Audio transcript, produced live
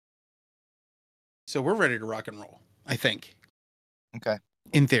So we're ready to rock and roll, I think. Okay.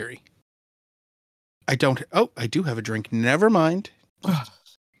 In theory. I don't. Oh, I do have a drink. Never mind.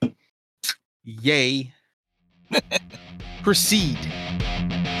 Yay. Proceed.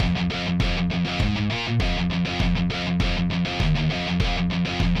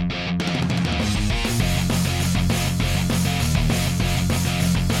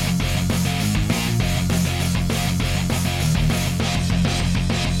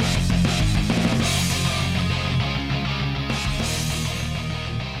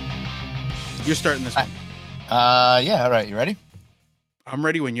 You're starting this one. Yeah, all right. You ready? I'm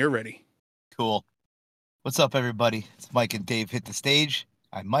ready when you're ready. Cool. What's up, everybody? It's Mike and Dave hit the stage.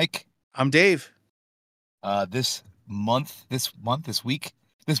 I'm Mike. I'm Dave. This month is Black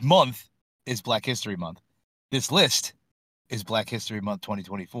History Month. This list is Black History Month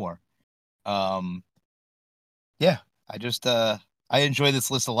 2024. Yeah, I enjoy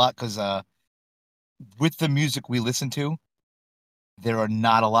this list a lot because with the music we listen to, there are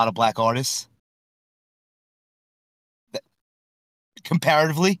not a lot of black artists.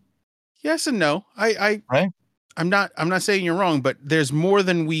 Comparatively, Yes and no. right? I'm not saying you're wrong, but there's more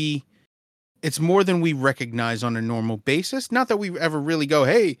than it's more than we recognize on a normal basis. Not that we ever really go,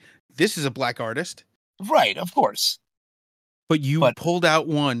 hey, this is a black artist. Right, of course. But you pulled out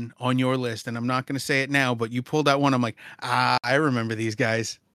one on your list, and I'm not going to say it now, but you pulled out one. I'm like, I remember these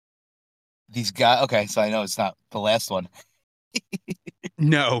guys. These guys. Okay, so I know it's not the last one.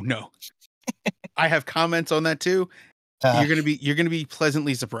 No. I have comments on that too. You're gonna be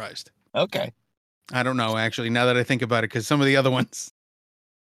pleasantly surprised. Okay. I don't know, actually, now that I think about it, because some of the other ones.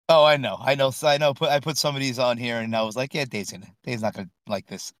 Oh, I know. I put some of these on here, and I was like, yeah, Dave's not gonna like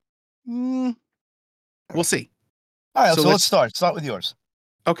this. We'll see. All right, so let's start. Start with yours.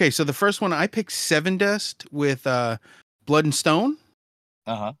 Okay, so the first one I picked Sevendust with Blood and Stone.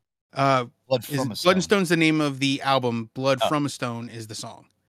 Blood and Stone's the name of the album. Blood from a Stone is the song.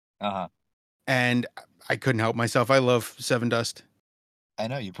 And I couldn't help myself. I love Sevendust. I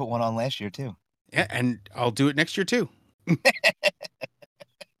know you put one on last year too. Yeah, and I'll do it next year too.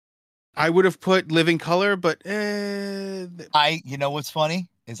 I would have put Living Color, but you know what's funny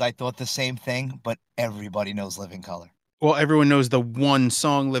is I thought the same thing, but everybody knows Living Color. Well, everyone knows the one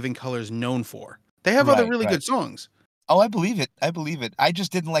song Living Color is known for. They have other really good songs. Oh, I believe it. I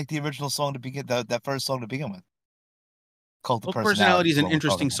just didn't like the original song to begin that first song to begin with. Cult of Personality is an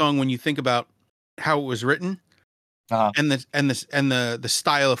interesting song when you think about how it was written and the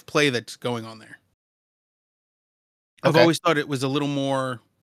style of play that's going on there. I've always thought it was a little more,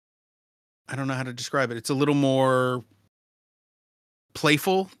 I don't know how to describe it. It's a little more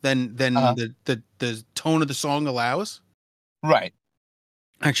playful than the tone of the song allows. Right.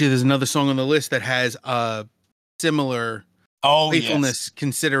 Actually, there's another song on the list that has a similar playfulness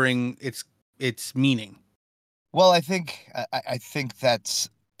considering its meaning. Well, I think that's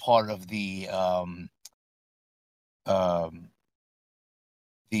part of the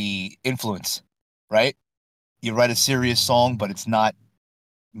influence, right? You write a serious song, but it's not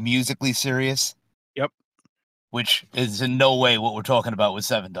musically serious. Yep. Which is in no way what we're talking about with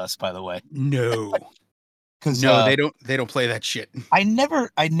Sevendust, by the way. No. Because they don't play that shit. I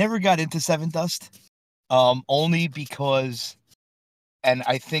never got into Sevendust, only because, and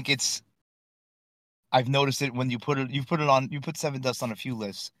I think I've noticed it when you put Sevendust on a few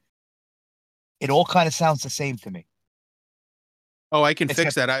lists. It all kind of sounds the same to me. Oh, I can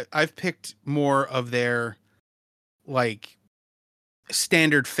fix that. I've picked more of their like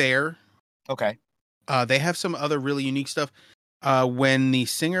standard fare. Okay. They have some other really unique stuff. When the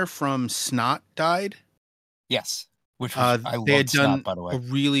singer from Snot died. Yes. Which I they had done Snot, by the way. A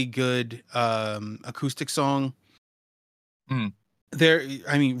really good acoustic song. Mm.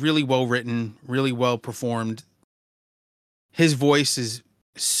 Really well written, really well performed. His voice is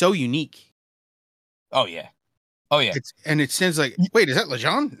so unique. Oh yeah. It sounds like, wait, is that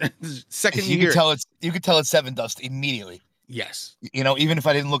Lajon? Second you could tell it's Sevendust immediately. Yes. You know, even if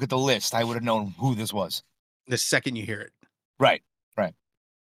I didn't look at the list, I would have known who this was. The second you hear it. Right.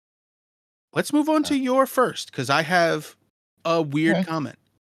 Let's move on to your first, because I have a weird comment.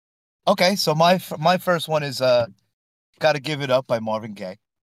 Okay, so my first one is "Gotta Give It Up" by Marvin Gaye.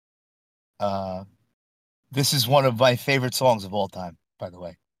 This is one of my favorite songs of all time, by the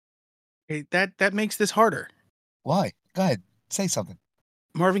way. Hey, that makes this harder. Why? Go ahead, say something.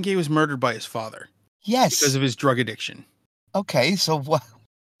 Marvin Gaye was murdered by his father. Yes. Because of his drug addiction. Okay, so what?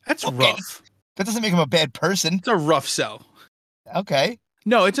 That's rough. That doesn't make him a bad person. It's a rough sell. Okay.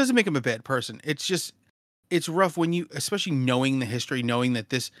 No, it doesn't make him a bad person. It's just, it's rough when you, especially knowing the history, knowing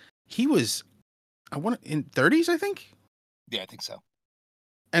that he was, in 30s, I think? Yeah, I think so.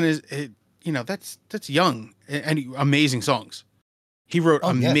 And that's young and amazing songs. He wrote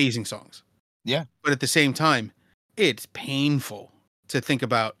amazing songs. Yeah. But at the same time, it's painful to think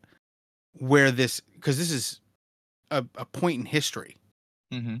about where because this is a point in history.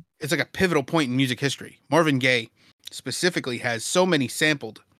 Mm-hmm. It's like a pivotal point in music history. Marvin Gaye specifically has so many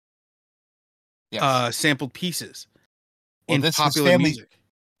sampled pieces in popular music.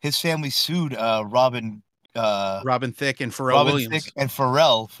 His family sued Robin Thicke and Pharrell Williams.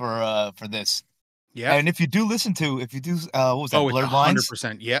 For this. Yeah. And if you do what was that? Blurred Lines?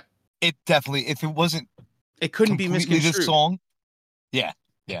 100%. Yep. It definitely, if it wasn't, it couldn't be misconstrued. This song. Yeah.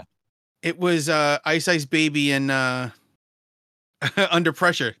 Yeah. It was Ice Ice Baby and Under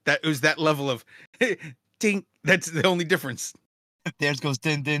Pressure. That was that level of ding. That's the only difference. Theirs goes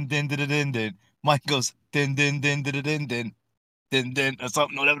din din din din din din. Mine goes din din din din din din din din or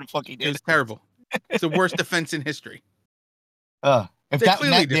something. Whatever the fuck he did. It was terrible. It's the worst offense in history. Yeah,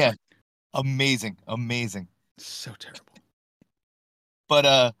 amazing. So terrible.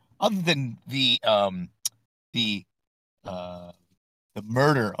 But other than the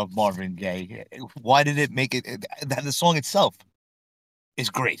murder of Marvin Gaye, why did it make it? The song itself is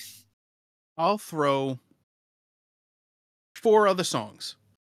great. I'll throw 4 other songs.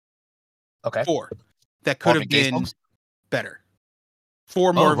 Okay. 4 that could have been better.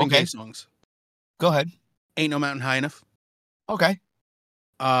 4 Marvin Gaye songs. Go ahead. Ain't No Mountain High Enough. Okay.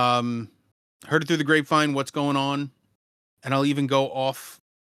 Heard It Through the Grapevine, What's Going On? And I'll even go off.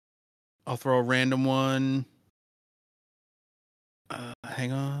 I'll throw a random one.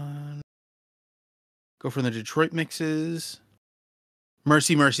 Hang on. Go for the Detroit mixes.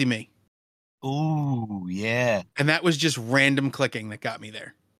 Mercy, Mercy Me. Ooh, yeah. And that was just random clicking that got me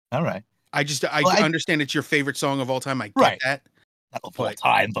there. All right. I understand it's your favorite song of all time. I get that. Not of all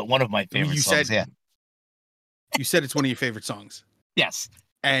time, but one of my favorite songs. You said it's one of your favorite songs. Yes.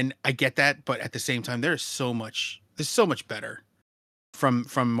 And I get that, but at the same time, there's so much better from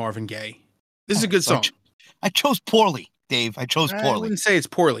Marvin Gaye. This is a good song. I chose poorly, Dave. I wouldn't say it's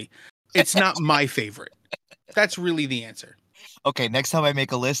poorly. It's not my favorite. That's really the answer. Okay, next time I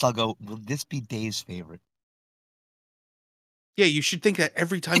make a list, I'll go, will this be Dave's favorite? Yeah, you should think that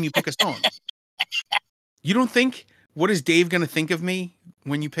every time you pick a song. You don't think, what is Dave going to think of me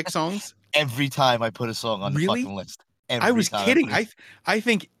when you pick songs? Every time I put a song on the fucking list. I was kidding. I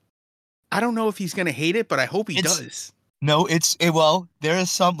think, I don't know if he's going to hate it, but I hope he does. No, there are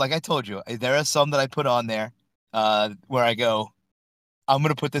some, like I told you, there are some that I put on there where I go, I'm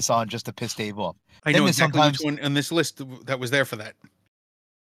going to put this on just to piss Dave off. I know exactly which one on this list that was there for that.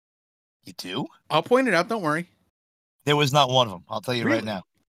 You do? I'll point it out. Don't worry. There was not one of them. I'll tell you right now.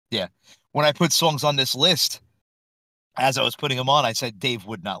 Yeah. When I put songs on this list, as I was putting them on, I said Dave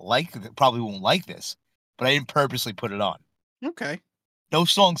would not probably won't like this, but I didn't purposely put it on. Okay. No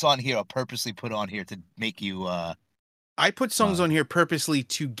songs on here are purposely put on here to make you. I put songs on here purposely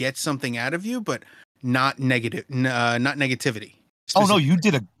to get something out of you, but not negative, not negativity. Oh no, you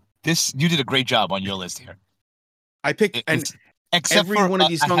did a great job on your list here. I picked except every one of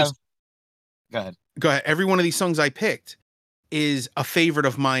these songs. Go ahead. Every one of these songs I picked is a favorite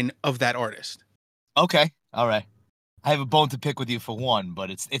of mine of that artist. Okay, all right. I have a bone to pick with you for one, but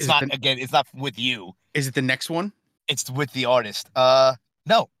it's not it's not with you. Is it the next one? It's with the artist.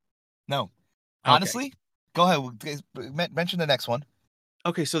 No. Honestly, go ahead. Mention the next one.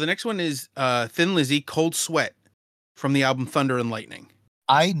 Okay, so the next one is Thin Lizzy, Cold Sweat from the album Thunder and Lightning.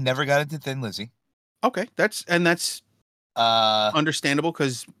 I never got into Thin Lizzy. Okay, that's understandable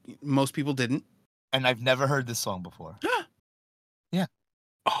because most people didn't. And I've never heard this song before. Yeah.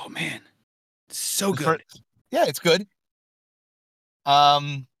 Oh man, so good. Yeah, it's good.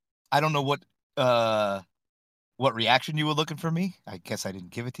 I don't know what reaction you were looking for me. I guess I didn't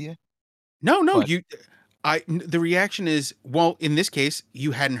give it to you. No, the reaction is, well, in this case,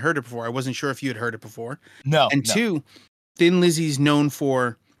 you hadn't heard it before. I wasn't sure if you had heard it before. No. And 2, Thin Lizzy's known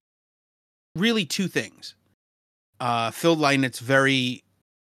for really 2 things. Phil Lynott's very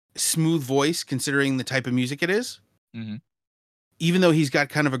smooth voice, considering the type of music it is. Mm-hmm. Even though he's got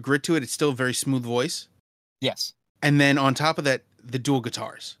kind of a grit to it, it's still a very smooth voice. Yes. And then on top of that, the dual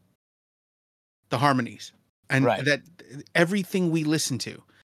guitars, the harmonies, and that everything we listen to,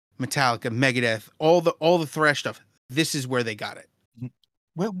 Metallica, Megadeth, all the thrash stuff. This is where they got it.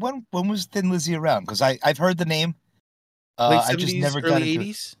 When was Thin Lizzy around? Because I've heard the name. Late 70s, I just never early got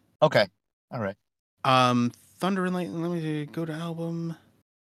 80s. Okay, all right. Thunder and Lightning. Let me go to album.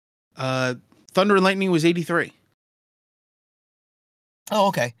 Thunder and Lightning was 83. Oh,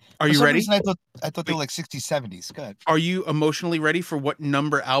 okay. Are you ready? I thought they were like 60s, 70s. Good. Are you emotionally ready for what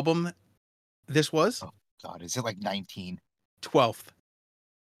number album this was? Oh God, is it like 19? 12th.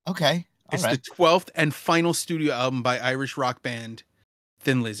 Okay. It's the 12th and final studio album by Irish rock band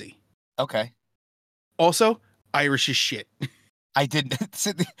Thin Lizzy. Okay. Also, Irish is shit. I didn't.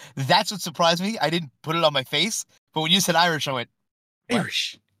 That's what surprised me. I didn't put it on my face, but when you said Irish, I went, what?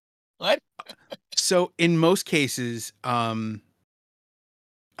 Irish. What? So in most cases,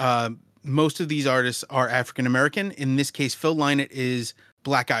 most of these artists are African American. In this case, Phil Lynott is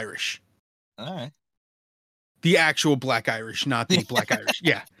Black Irish. All right. The actual Black Irish, not the Black Irish.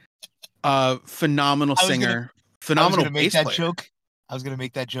 Yeah. Phenomenal singer. Phenomenal bass player. I was going to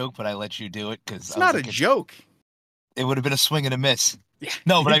make that joke, but I let you do it because it's not a joke. It would have been a swing and a miss. Yeah.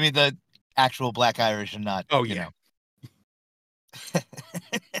 No, but I mean the actual Black Irish and not. Oh, yeah.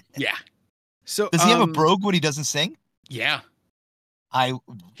 Yeah. So does he have a brogue when he doesn't sing? Yeah.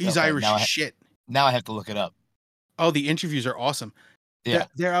 He's Irish as shit. Now I have to look it up. Oh, the interviews are awesome. Yeah.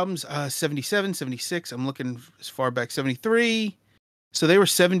 Their albums 77, 76. I'm looking as far back 73. So they were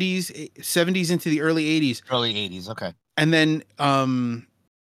 70s into the early 80s. Early 80s, okay. And then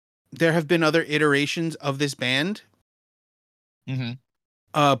there have been other iterations of this band.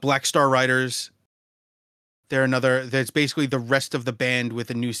 Mm-hmm. Black Star Riders. That's basically the rest of the band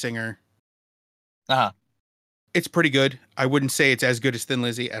with a new singer. Uh-huh. It's pretty good. I wouldn't say it's as good as Thin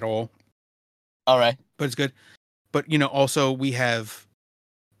Lizzy at all. All right. But it's good. But, also we have,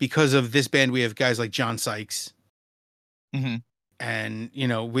 because of this band, we have guys like John Sykes. Mm-hmm. And,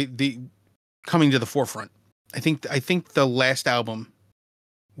 coming to the forefront. I think the last album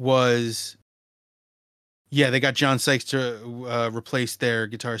was, they got John Sykes to replace their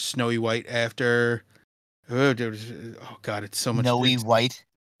guitarist Snowy White after, oh God, it's so much. Snowy White?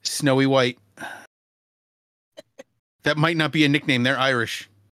 Snowy White. That might not be a nickname. They're Irish.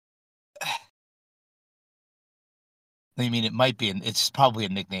 I mean, it might be. It's probably a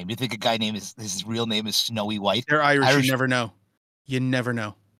nickname. You think a guy his real name is Snowy White? They're Irish. You never know. You never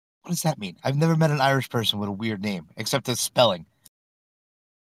know. What does that mean? I've never met an Irish person with a weird name, except the spelling.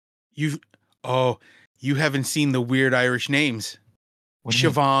 You haven't seen the weird Irish names.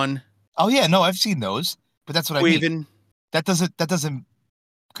 Siobhan. Oh yeah, no, I've seen those, but that's what Quaven. I mean. That doesn't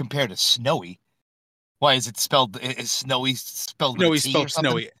compare to Snowy. Why is it spelled? Is Snowy spelled? Snowy spelled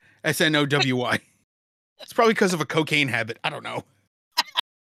Snowy. Snowy. It's probably because of a cocaine habit. I don't know.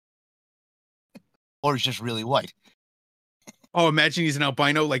 Or he's just really white. Oh, imagine he's an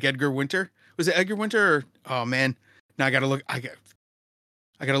albino like Edgar Winter. Was it Edgar Winter? Or, oh man, now I gotta look. I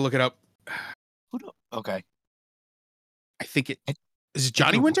gotta look it up. Okay. I think is it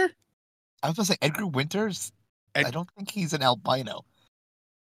Johnny Winter? I was gonna say Edgar Winters. I don't think he's an albino.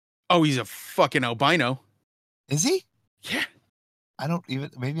 Oh, he's a fucking albino. Is he? Yeah.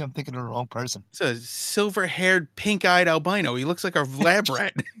 Maybe I'm thinking of the wrong person. It's a silver-haired, pink-eyed albino. He looks like a lab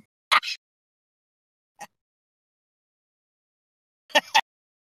rat.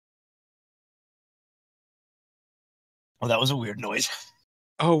 Oh, that was a weird noise.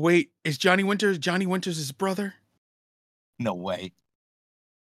 Oh, wait. Is Johnny Winters his brother? No way.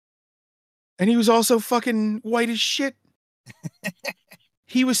 And he was also fucking white as shit.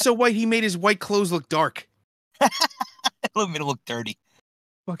 He was so white, he made his white clothes look dark. It made him look dirty.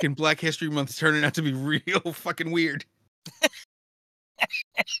 Fucking Black History Month is turning out to be real fucking weird.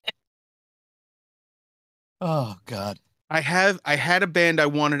 Oh, God. I had a band I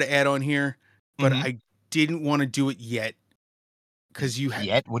wanted to add on here, but I didn't want to do it yet. Because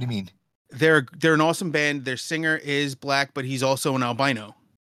Yet? What do you mean? They're an awesome band. Their singer is black, but he's also an albino.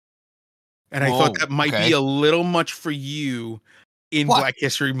 And I thought that might be a little much for you in Black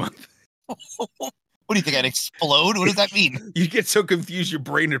History Month. What do you think? I'd explode? What does that mean? You get so confused, your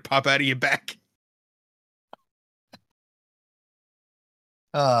brain would pop out of your back.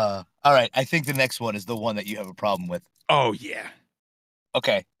 All right. I think the next one is the one that you have a problem with. Oh, yeah.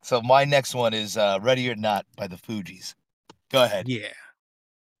 Okay. So my next one is Ready or Not by the Fugees. Go ahead. Yeah.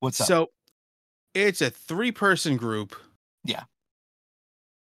 What's up? So it's a 3-person group. Yeah.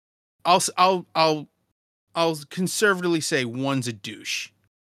 I'll conservatively say one's a douche.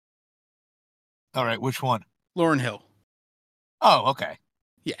 All right, which one? Lauryn Hill. Oh, okay.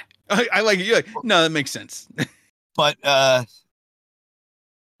 Yeah. I like it. You're like, no, that makes sense. But,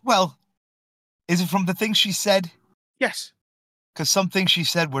 well, is it from the things she said? Yes. Because some things she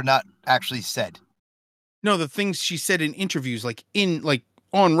said were not actually said. No, the things she said in interviews, like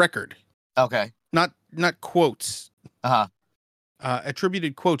on record. Okay. Not quotes. Uh-huh.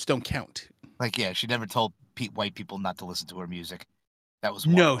 Attributed quotes don't count. Like, yeah, she never told white people not to listen to her music. That was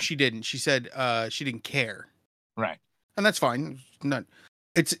no, she didn't. She said she didn't care. Right. And that's fine.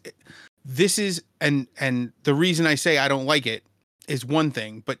 This is and the reason I say I don't like it is one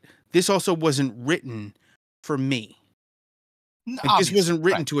thing, but this also wasn't written for me. Like, this wasn't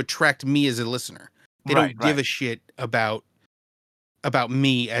written to attract me as a listener. They don't give a shit about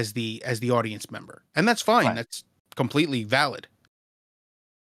me as the audience member, and that's fine. Right. That's completely valid.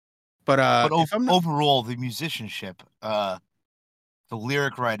 But overall, the musicianship, the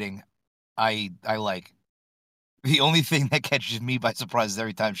lyric writing, I like. The only thing that catches me by surprise is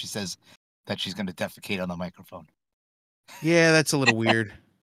every time she says that she's going to defecate on the microphone. Yeah, that's a little weird.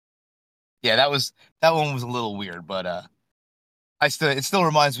 Yeah, that one was a little weird, but it still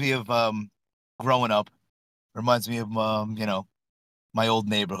reminds me of growing up. Reminds me of my old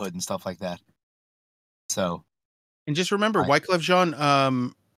neighborhood and stuff like that. So, and just remember, Wyclef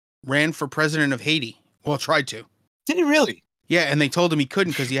Jean ran for president of Haiti. Well, tried to. Did he really? Yeah, and they told him he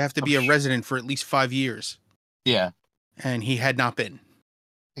couldn't because you have to be a resident for at least 5 years. Yeah, and he had not been.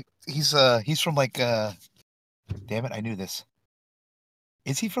 He's from like damn it, I knew this.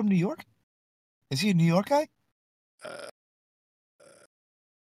 Is he from New York? Is he a New York guy?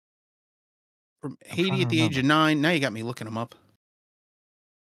 From Haiti at the age of 9. Now you got me looking him up.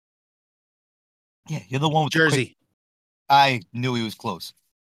 Yeah, you're the one with Jersey. I knew he was close.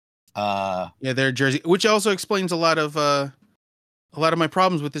 Yeah, they're Jersey, which also explains a lot of my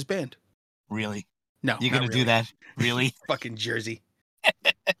problems with this band. Really? No, you're gonna do that? Really? Fucking Jersey.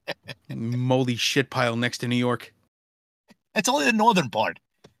 Moldy shit pile next to New York. It's only the northern part.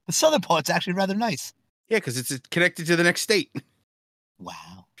 The southern part's actually rather nice. Yeah, because it's connected to the next state.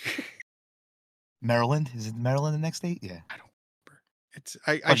 Wow. Maryland? Is it Maryland the next state? Yeah. I don't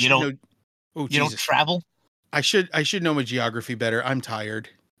remember. I should know. Oh, you don't travel? I should know my geography better. I'm tired.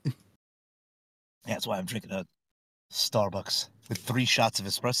 Yeah, that's why I'm drinking a Starbucks with 3 shots of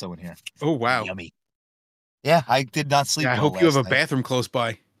espresso in here. Oh, wow. Yummy. Yeah, I did not sleep. Yeah, I hope you have a bathroom close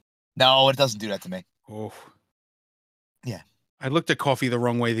by. No, it doesn't do that to me. Oh. Yeah. I looked at coffee the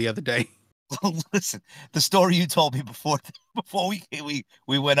wrong way the other day. Listen, the story you told me before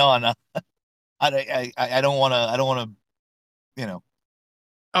we went on, I don't want to, you know.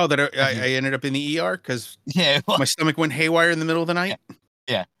 Oh, that I ended up in the ER because my stomach went haywire in the middle of the night.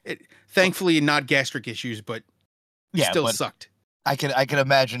 Yeah. Thankfully, not gastric issues, but still sucked. I can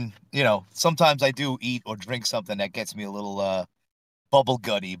imagine, sometimes I do eat or drink something that gets me a little bubble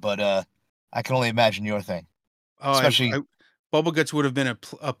gutty, but I can only imagine your thing. Oh, especially bubble guts would have been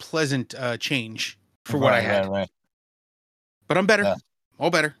a pleasant change for what I had. Right. But I'm better. All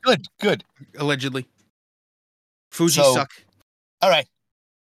better. Good. Allegedly. Fuji suck. All right.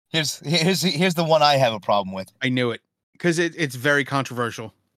 Here's the one I have a problem with. I knew it because it's very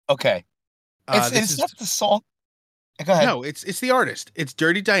controversial. Okay. It's not the song. Go ahead. No, it's the artist. It's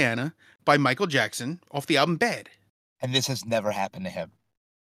Dirty Diana by Michael Jackson off the album Bad. And this has never happened to him.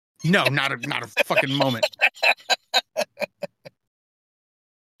 No, not a fucking moment.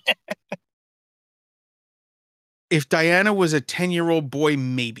 If Diana was a 10-year-old boy,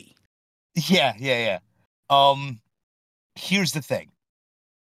 maybe. Yeah. Here's the thing.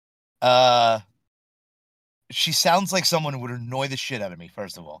 She sounds like someone who would annoy the shit out of me,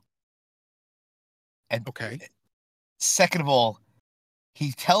 first of all. And okay. Second of all,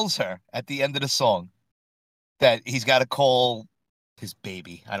 he tells her at the end of the song that he's got to call his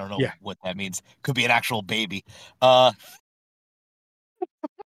baby. I don't know what that means. Could be an actual baby. To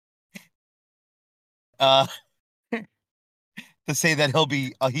say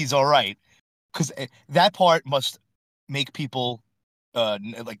that he's all right, because that part must make people,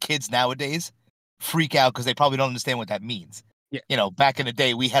 like kids nowadays, freak out because they probably don't understand what that means. Yeah. Back in the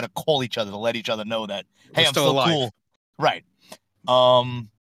day, we had to call each other to let each other know that, hey, I'm still alive. Cool. Right.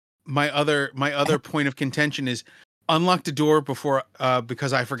 My other point of contention is unlock the door before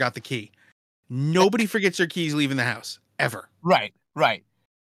because I forgot the key. Nobody forgets their keys leaving the house ever. Right.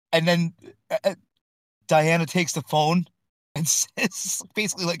 And then Diana takes the phone and says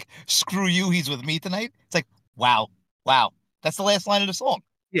basically like, "Screw you, he's with me tonight." It's like, wow. That's the last line of the song.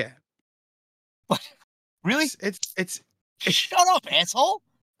 Yeah. What? Really? It's shut up, asshole.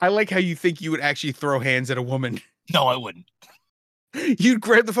 I like how you think you would actually throw hands at a woman. No, I wouldn't. You'd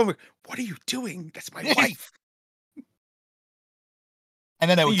grab the phone. Like, what are you doing? That's my wife. And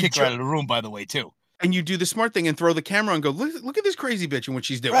then I would kick her out of the room, by the way, too. And you do the smart thing and throw the camera and go, look at this crazy bitch and what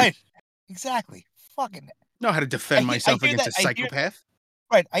she's doing. Right. Exactly. Fucking know how to defend myself against a psychopath.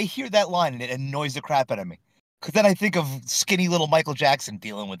 Right. I hear that line and it annoys the crap out of me. Because then I think of skinny little Michael Jackson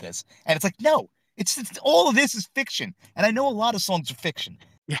dealing with this. And it's like, no, it's all of this is fiction. And I know a lot of songs are fiction.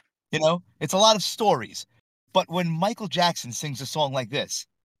 Yeah. It's a lot of stories. But when Michael Jackson sings a song like this,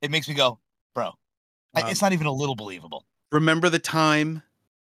 it makes me go, bro, it's not even a little believable. Remember the time?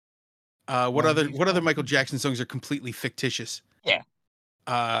 What other Michael Jackson songs are completely fictitious? Yeah.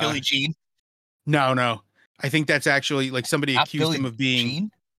 Billie Jean? No. I think that's actually like somebody Not accused Billie him of being.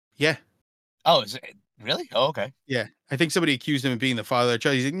 Jean? Yeah. Oh, is it really? Oh, okay. Yeah. I think somebody accused him of being the father of the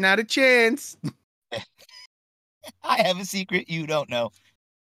child. He's like, not a chance. I have a secret you don't know.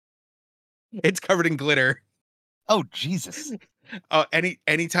 It's covered in glitter. Oh, Jesus.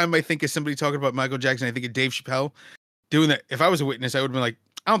 Anytime I think of somebody talking about Michael Jackson, I think of Dave Chappelle doing that. If I was a witness, I would have been like,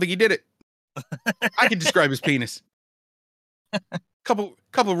 I don't think he did it. I can describe his penis. Couple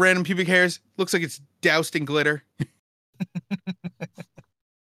random pubic hairs. Looks like it's doused in glitter.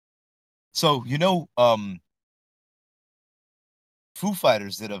 So, Foo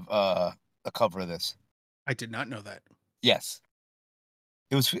Fighters did a cover of this. I did not know that. Yes.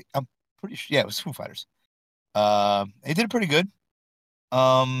 I'm pretty sure. Yeah, it was Foo Fighters. They did it pretty good.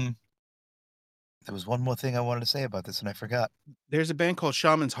 There was one more thing I wanted to say about this, and I forgot. There's a band called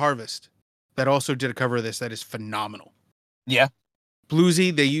Shaman's Harvest that also did a cover of this that is phenomenal. Yeah.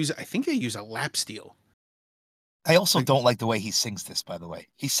 Bluesy, I think they use a lap steel. I also don't like the way he sings this, by the way.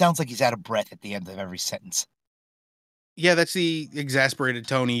 He sounds like he's out of breath at the end of every sentence. Yeah, that's the exasperated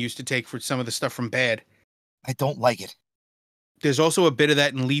tone he used to take for some of the stuff from Bad. I don't like it. There's also a bit of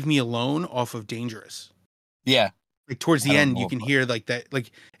that in Leave Me Alone off of Dangerous. Yeah. Like towards the end, you can hear like that.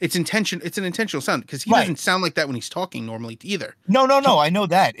 Like it's an intentional sound because he doesn't sound like that when he's talking normally either. No. I know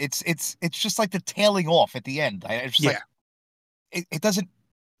that. It's just like the tailing off at the end. Like, it doesn't.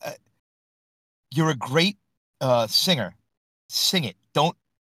 You're a great singer. Sing it. Don't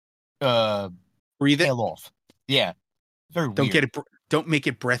breathe it. Tail off. Yeah. Very don't weird. Get it. Don't make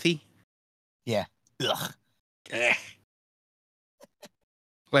it breathy. Yeah. Ugh.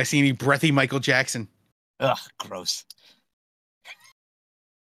 Last seen any breathy Michael Jackson. Ugh, gross.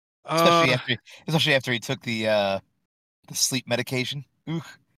 Especially after he took the sleep medication. Ooh,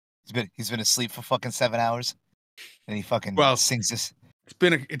 he's been asleep for fucking 7 hours, and he fucking sings this.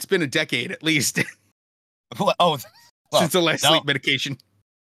 It's been a decade at least. Since the last sleep medication.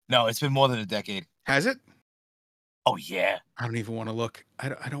 No, it's been more than a decade. Has it? Oh yeah. I don't even want to look.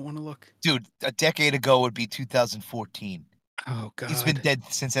 I don't want to look. Dude, a decade ago would be 2014. Oh god. He's been dead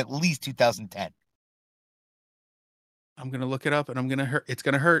since at least 2010. I'm gonna look it up, and I'm gonna hurt. It's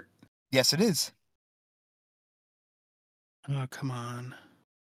gonna hurt. Yes, it is. Oh come on.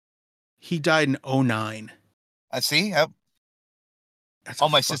 He died in 2009. I see.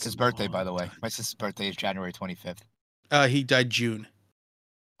 My sister's birthday, by the way. My sister's birthday is January 25th. He died June.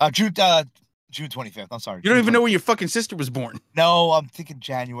 June 25th. I'm sorry. You don't even know when your fucking sister was born. No, I'm thinking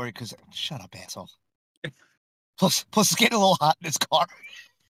January because shut up, asshole. Plus, it's getting a little hot in this car.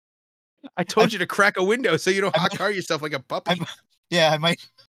 I told you to crack a window so you don't hot car yourself like a puppy. I might.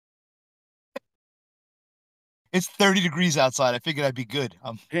 It's 30 degrees outside. I figured I'd be good.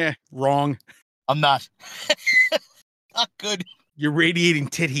 Yeah, wrong. I'm not. Not good. You're radiating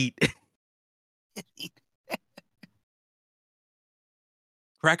tit heat.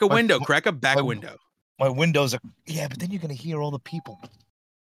 Crack a window. Crack a back window. My windows are... Yeah, but then you're going to hear all the people.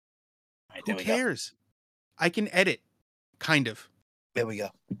 Right, who cares? I can edit. Kind of. There we go.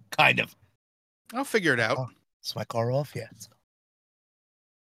 Kind of. I'll figure it out. Is my car off? Yeah.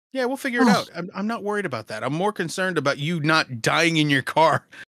 Yeah, we'll figure it out. I'm not worried about that. I'm more concerned about you not dying in your car.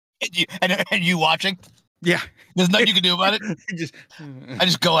 And you watching? Yeah. There's nothing you can do about it? I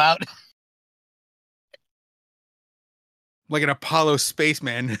just go out. Like an Apollo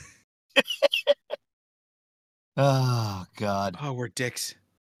spaceman. Oh, God. Oh, we're dicks.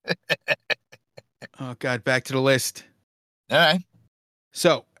 Oh, God. Back to the list. All right.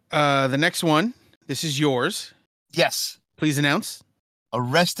 So, the next one, this is yours. Yes. Please announce.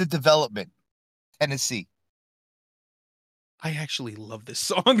 Arrested Development, Tennessee. I actually love this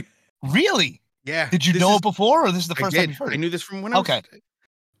song. Really? Yeah. Did you know it before, or this is the first time you heard it? I knew this from when I was... Okay.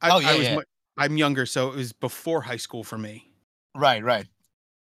 I'm younger, so it was before high school for me. Right.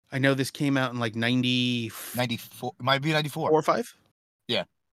 I know this came out in like 94. It might be 94. 4 or 5? Yeah.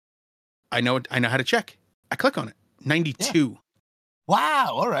 I know how to check. I click on it. 92. Yeah.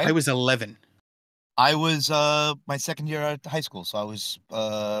 Wow. All right. I was 11. I was my second year at high school, so I was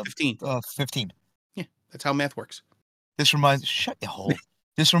 15. 15. Yeah, that's how math works. Shut your hole.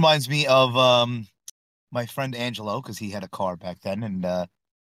 This reminds me of my friend Angelo, because he had a car back then, and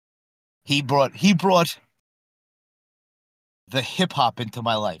he brought the hip hop into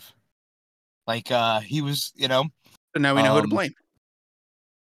my life. Like he was, So now we know who to blame.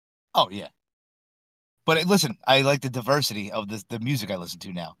 Oh yeah. But listen, I like the diversity of the music I listen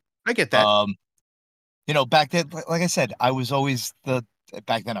to now. I get that. Back then, like I said, I was always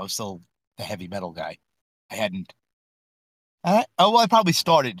back then I was still the heavy metal guy. I hadn't. I probably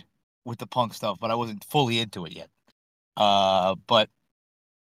started with the punk stuff, but I wasn't fully into it yet. But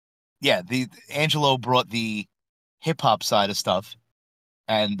yeah, the Angelo brought the hip hop side of stuff,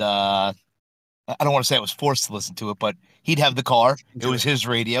 and I don't want to say I was forced to listen to it, but he'd have the car. It was his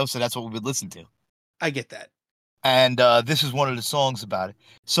radio, so that's what we would listen to. I get that. And this is one of the songs about it.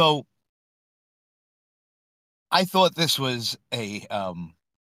 So I thought this was a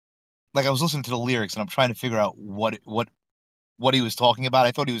like I was listening to the lyrics and I'm trying to figure out what he was talking about.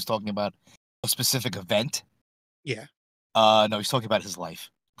 I thought he was talking about a specific event. Yeah. No, he's talking about his life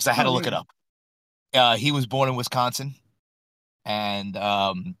because I had to look it up. He was born in Wisconsin, and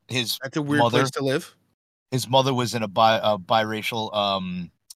that's a weird place to live. His mother was in a biracial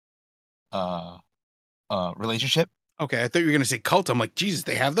relationship. Okay, I thought you were gonna say cult. I'm like, Jesus,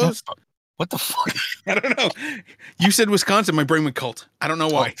 they have those? What the fuck? I don't know. You said Wisconsin, my brain went cult. I don't know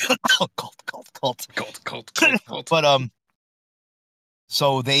why. Cult. But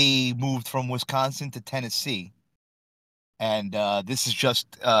so they moved from Wisconsin to Tennessee, and this is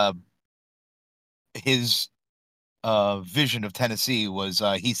just his vision of Tennessee was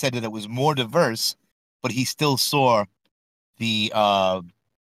he said that it was more diverse, but he still saw the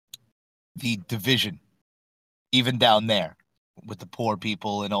division even down there with the poor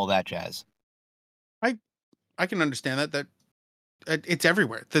people and all that jazz. I can understand that it's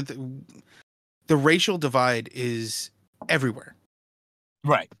everywhere. The racial divide is everywhere.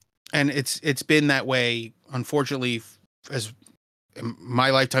 Right. And it's been that way, unfortunately, as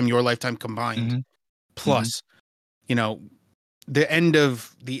my lifetime, your lifetime combined. Mm-hmm. Plus, you know, the end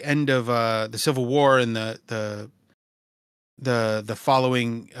of the Civil War and the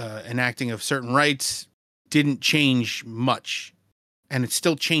following enacting of certain rights didn't change much, and it's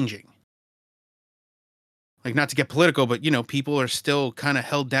still changing. Like, not to get political, but, you know, people are still kind of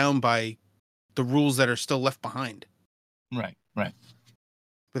held down by the rules that are still left behind. Right.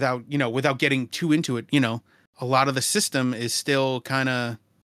 Without getting too into it, you know, a lot of the system is still kind of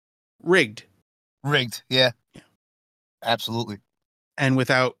rigged. Yeah. Absolutely. And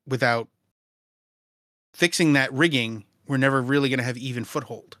without fixing that rigging, we're never really going to have even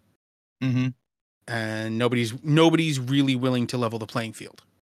foothold. Mm-hmm. And nobody's really willing to level the playing field.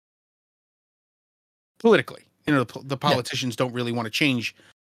 Politically, you know, the politicians don't really want to change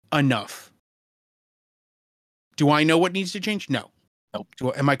enough. Do I know what needs to change? No. Nope.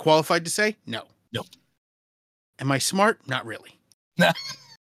 Am I qualified to say? No. Nope. Am I smart? Not really.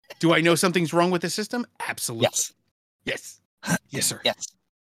 Do I know something's wrong with the system? Absolutely. Yes. Yes, sir. Yes.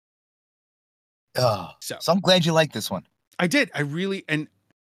 So I'm glad you like this one. I did. I really, and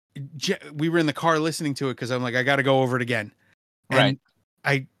we were in the car listening to it because I'm like, I got to go over it again. And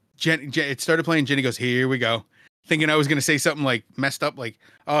right. It started playing. Jenny goes, "Here we go," thinking I was going to say something like messed up, like,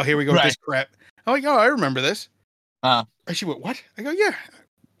 "Oh, here we go with this crap." I'm like, "Oh, I remember this." And she went, "What?" I go, "Yeah,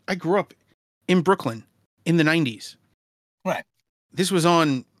 I grew up in Brooklyn in the 90s. Right. This was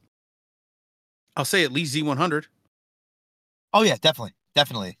on, I'll say at least Z100. Oh yeah, definitely,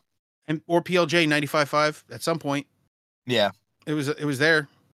 and or PLJ 95.5 at some point. Yeah, it was there.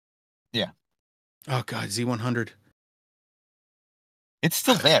 Yeah. Oh God, Z100. It's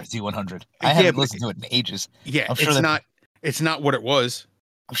still there, Z100. I haven't listened to it in ages. Yeah, I'm sure it's not what it was.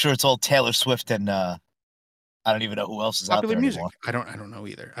 I'm sure it's all Taylor Swift and I don't even know who else is popular out there music. anymore. I don't know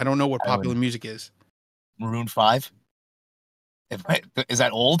either. I don't know what popular music is. Maroon 5. Is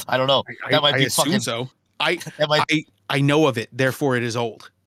that old? I don't know. That might be assume so. I know of it, therefore it is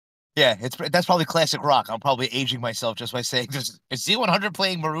old. Yeah, that's probably classic rock. I'm probably aging myself just by saying, is Z100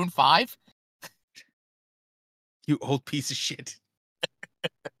 playing Maroon 5? You old piece of shit.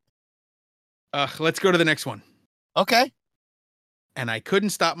 Let's go to the next one. Okay. And I couldn't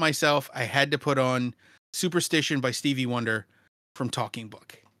stop myself. I had to put on Superstition by Stevie Wonder from Talking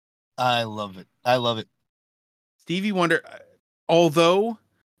Book. I love it. Stevie Wonder, although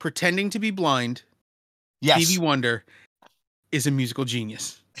pretending to be blind, yes. Stevie Wonder is a musical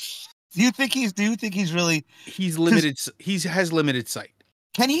genius. Do you think he's really? He's limited. He has limited sight.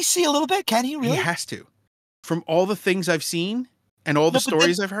 Can he see a little bit? Can he really? He has to. From all the things I've seen and all the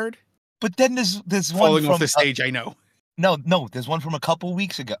stories I've heard. But then there's one falling off the stage. I know. No. There's one from a couple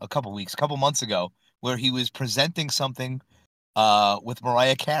months ago, where he was presenting something with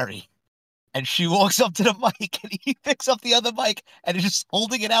Mariah Carey, and she walks up to the mic, and he picks up the other mic and is just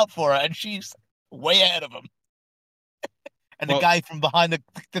holding it out for her, and she's way ahead of him. And the guy from behind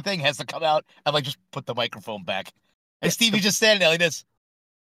the thing has to come out and just put the microphone back. And Stevie's just standing there like this.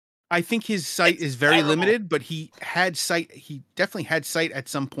 I think his sight is very limited, but he had sight. He definitely had sight at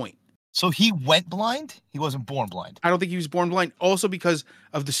some point. So he went blind? He wasn't born blind. I don't think he was born blind. Also because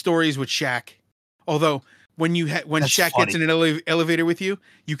of the stories with Shaq. Although when Shaq gets in an elevator with you,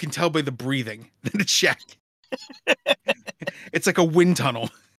 you can tell by the breathing that it's Shaq. It's like a wind tunnel.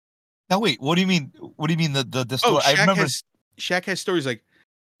 Now wait, what do you mean? What do you mean the story? Oh, I remember. Shaq has stories like,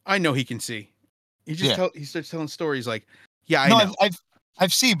 I know he can see. He starts telling stories like, yeah, I No, know.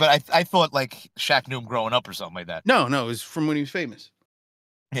 I've seen, but I thought like Shaq knew him growing up or something like that. No, it was from when he was famous.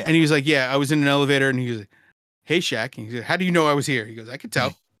 Yeah. And he was like, yeah, I was in an elevator, and he was like, hey, Shaq. And he said, how do you know I was here? He goes, I could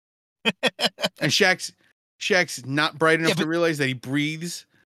tell. And Shaq's not bright enough to realize that he breathes.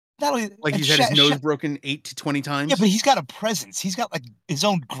 Not only like he's had his nose broken 8 to 20 times. Yeah, but he's got a presence. He's got like his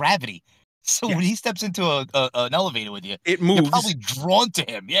own gravity. So when he steps into an elevator with you, it moves. You're probably drawn to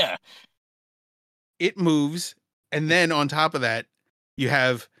him. Yeah. It moves. And then on top of that, you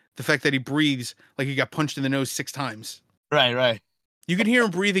have the fact that he breathes like he got punched in the nose 6 times. Right. You can hear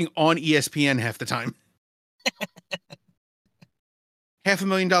him breathing on ESPN half the time.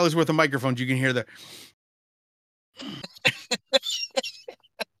 $500,000 worth of microphones. You can hear the.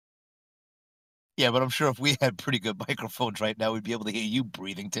 Yeah, but I'm sure if we had pretty good microphones right now, we'd be able to hear you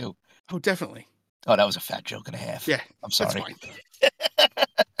breathing too. Oh, definitely. Oh, that was a fat joke and a half. Yeah, I'm sorry. That's fine.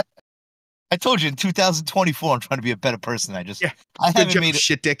 I told you in 2024, I'm trying to be a better person. I haven't made it.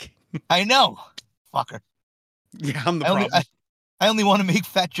 Shit dick. I know, fucker. Yeah, I'm the problem. I only want to make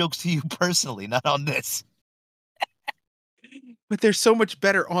fat jokes to you personally, not on this. But they're so much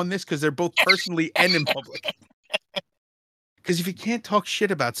better on this because they're both personally and in public. Because if you can't talk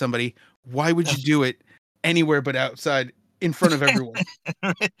shit about somebody, why would you do it anywhere but outside in front of everyone?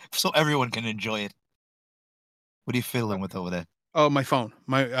 So everyone can enjoy it. What are you fiddling with over there? Oh, my phone.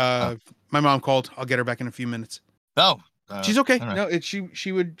 My mom called. I'll get her back in a few minutes. Oh, she's okay. Right. No,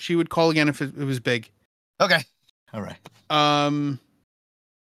 she would call again if it was big. Okay. All right.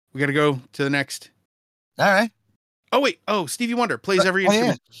 We got to go to the next. All right. Oh wait. Oh, Stevie Wonder plays every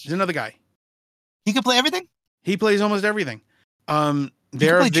instrument. Yeah. He's another guy. He can play everything? He plays almost everything.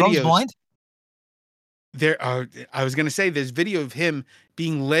 There are videos. Drums blind? I was gonna say there's video of him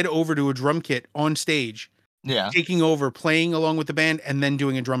being led over to a drum kit on stage. Yeah. Taking over, playing along with the band, and then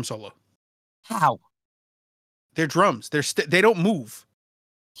doing a drum solo. How? They're drums. They don't move.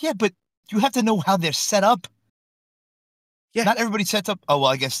 Yeah, but you have to know how they're set up. Yeah. Not everybody sets up. Oh, well,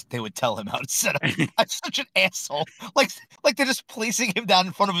 I guess they would tell him how to set up. I'm such an asshole. Like they're just placing him down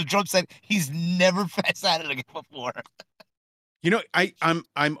in front of a drum set. He's never sat at it before. You know,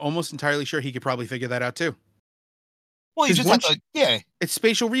 I'm almost entirely sure he could probably figure that out too. Well, you just have to, yeah. It's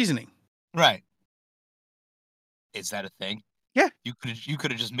spatial reasoning. Right. Is that a thing? Yeah. You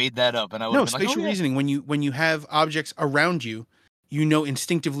could have just made that up, and I would. No, spatial reasoning. When you have objects around you, you know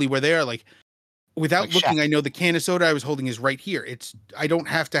instinctively where they are. Like without looking, Shaq. I know the can of soda I was holding is right here. I don't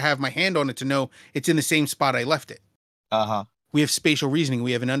have to have my hand on it to know it's in the same spot I left it. We have spatial reasoning.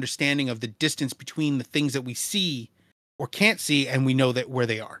 We have an understanding of the distance between the things that we see or can't see, and we know that where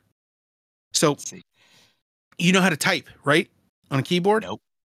they are. So, you know how to type, right? On a keyboard? Nope.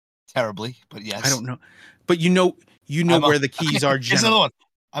 Terribly, but yes. I don't know. But you know where the keys are generally. Here's another one.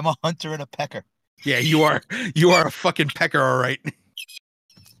 I'm a hunter and a pecker. Yeah, you are. You are a fucking pecker, all right.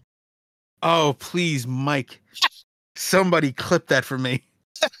 Oh, please, Mike. Somebody clip that for me.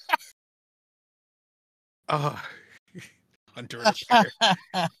 Oh, hunter and a pecker.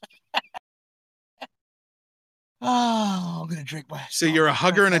 Oh, I'm gonna drink my. So you're a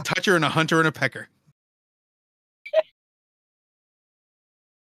hugger and a toucher and a hunter and a pecker.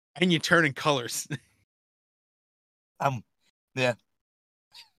 And you turn in colors. Yeah.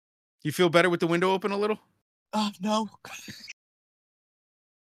 You feel better with the window open a little? No.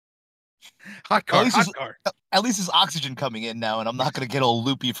 Hot car. At least there's oxygen coming in now, and I'm not gonna get all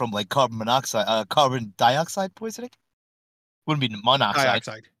loopy from like carbon dioxide poisoning. Wouldn't be monoxide.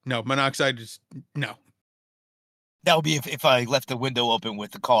 Dioxide. No, monoxide is no. That would be if I left the window open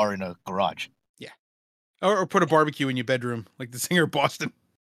with the car in a garage. Yeah. Or put a barbecue in your bedroom, like the singer of Boston.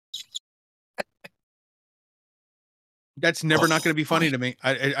 That's never not going to be funny to me.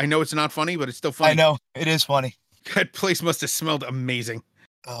 I know it's not funny, but it's still funny. I know. It is funny. That place must have smelled amazing.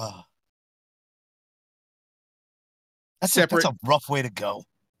 That's a rough way to go.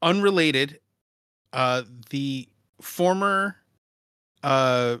 Unrelated, the former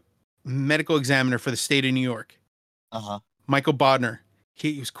medical examiner for the state of New York, Michael Bodner,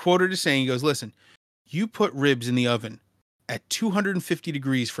 he was quoted as saying, he goes, listen, you put ribs in the oven at 250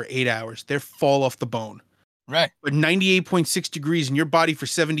 degrees for 8 hours, they fall off the bone. Right. But 98.6 degrees in your body for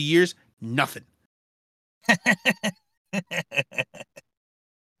 70 years, nothing.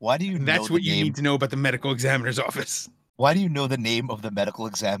 Why do you know That's what you need to know about the medical examiner's office. Why do you know the name of the medical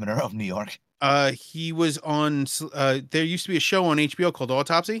examiner of New York? He was on, there used to be a show on HBO called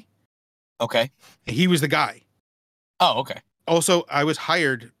Autopsy. Okay. He was the guy. Oh, okay. Also, I was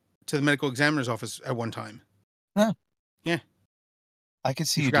hired to the medical examiner's office at one time. Huh. Yeah. I could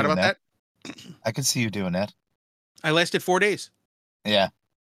see You you forgot doing about that. I could see you doing that. I lasted 4 days. Yeah.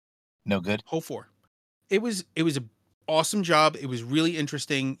 No good. Whole 4. It was an awesome job. It was really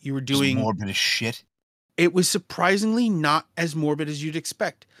interesting. You were doing morbid as shit. It was surprisingly not as morbid as you'd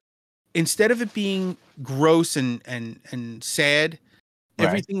expect. Instead of it being gross and sad, Right.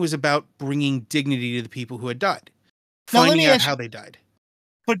 everything was about bringing dignity to the people who had died, Now, finding out how they died.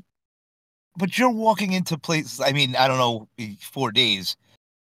 But you're walking into places. I mean, I don't know, 4 days.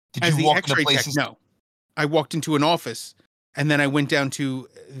 Did As you the walk X-ray into places? tech, no. I walked into an office, and then I went down to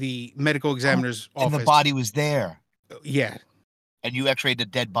the medical examiner's office. And the body was there. Yeah. And you X-rayed a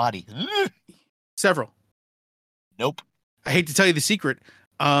dead body. Several. Nope. I hate to tell you the secret.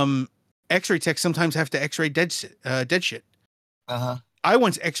 X-ray techs sometimes have to X-ray dead shit. Uh-huh. I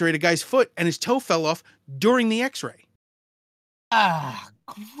once X-rayed a guy's foot, and his toe fell off during the X-ray. Ah,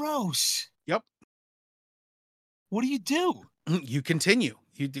 gross. Yep. What do you do? You continue.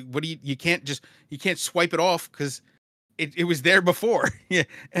 You can't swipe it off because it was there before. Yeah.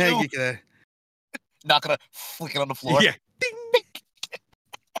 Not gonna flick it on the floor. Yeah. Ding.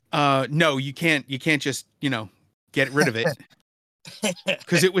 No, you can't just, get rid of it.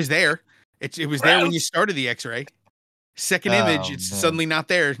 Because it was there. It was there when you started the X-ray. Second image, it's suddenly not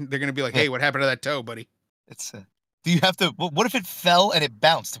there. They're gonna be like, "Hey, what happened to that toe, buddy?" It's do you have to? What if it fell and it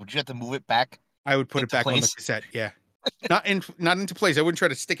bounced? Would you have to move it back? I would put it back on the cassette. Yeah, not into place. I wouldn't try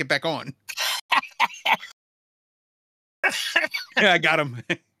to stick it back on. Yeah, I got him.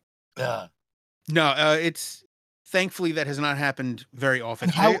 No, it's thankfully that has not happened very often.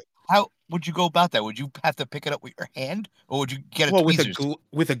 How would you go about that? Would you have to pick it up with your hand, or would you get a tweezers?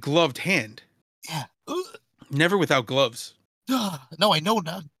 with a gloved hand? Yeah. Never without gloves. No, I know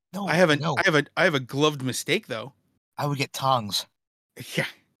not. No, I have a gloved mistake though. I would get tongs. Yeah.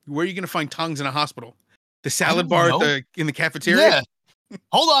 Where are you going to find tongs in a hospital? The salad bar in the cafeteria? Yeah.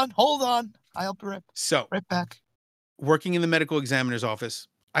 Hold on. I'll be right back. Working in the medical examiner's office,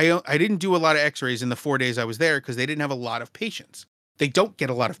 I didn't do a lot of X-rays in the 4 days I was there because they didn't have a lot of patients. They don't get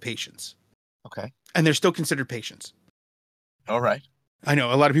a lot of patients. Okay. And they're still considered patients. All right. I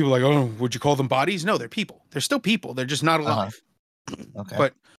know a lot of people are like, oh, would you call them bodies? No, they're people. They're still people. They're just not alive. Okay.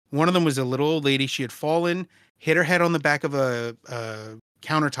 But one of them was a little old lady. She had fallen, hit her head on the back of a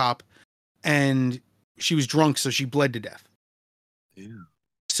countertop, and she was drunk, so she bled to death. Ew.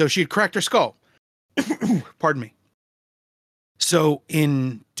 So she had cracked her skull. Pardon me. So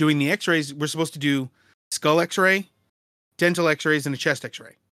in doing the X-rays, we're supposed to do skull X-ray, dental X-rays, and a chest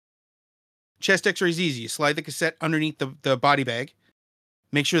X-ray. Chest X-ray is easy. You slide the cassette underneath the body bag.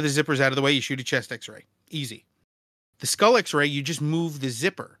 Make sure the zipper's out of the way. You shoot a chest X-ray. Easy. The skull X-ray, you just move the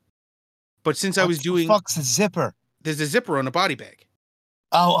zipper. But since I was doing... What the fuck's a zipper? There's a zipper on a body bag.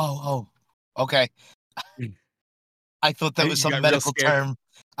 Oh. Okay. I thought that was some medical term.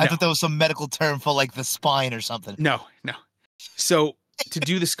 I thought that was some medical term for like the spine or something. No. So to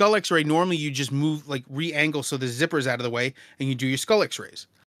do the skull X-ray, normally you just move, like re-angle so the zipper's out of the way and you do your skull X-rays.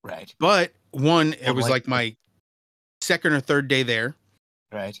 Right. But one, it was like my second or third day there.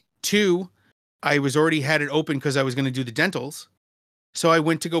 Right. 2, I was already had it open because I was going to do the dentals. So I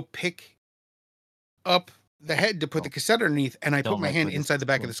went to go pick up the head to put the cassette underneath, and I put my hand inside the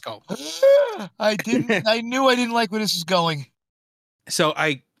back of the skull. I knew I didn't like where this was going. So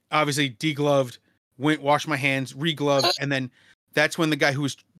I obviously degloved, went, washed my hands, regloved, and then that's when the guy who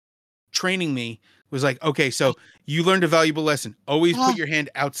was training me was like, okay, so you learned a valuable lesson. Always put your hand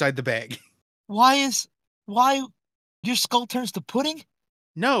outside the bag. Why your skull turns to pudding?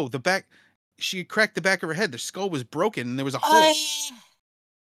 No, she cracked the back of her head. The skull was broken and there was a hole.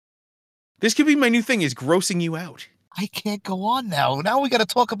 This could be my new thing, is grossing you out. I can't go on now. Now we got to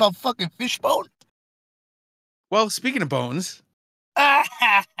talk about fucking fishbone. Well, speaking of bones. Good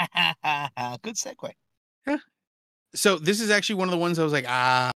segue. Yeah. So this is actually one of the ones I was like,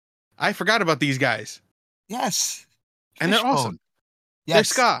 I forgot about these guys. Yes. And they're awesome. Yes. They're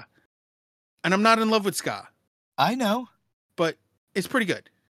ska. And I'm not in love with ska. I know. But it's pretty good.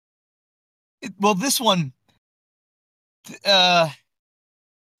 Well, this one...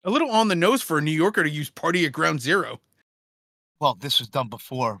 a little on the nose for a New Yorker to use Party at Ground Zero. Well, this was done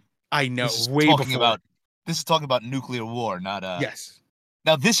before. I know, way before. This is talking about nuclear war, not... Yes.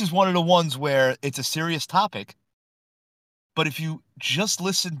 Now, this is one of the ones where it's a serious topic, but if you just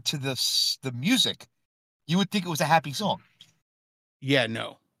listen to the music, you would think it was a happy song. Yeah,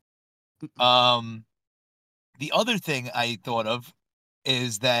 no. The other thing I thought of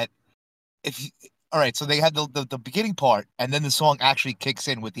is that all right, so they had the beginning part, and then the song actually kicks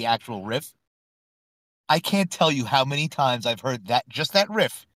in with the actual riff. I can't tell you how many times I've heard that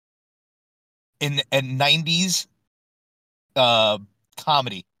riff in 90s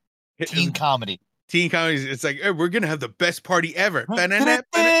comedy, teen comedy. Teen comedies. It's like, hey, we're gonna have the best party ever.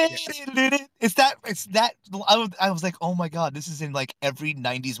 It's that. I was like, oh my god, this is in like every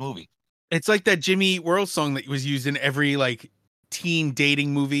 '90s movie. It's like that Jimmy Eat World song that was used in every like teen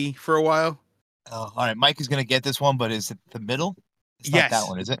dating movie for a while. Oh, all right. Mike is gonna get this one, but is it the middle? It's yes, not that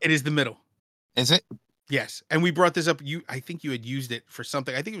one, is it? It is the middle. Is it? Yes, and we brought this up. I think you had used it for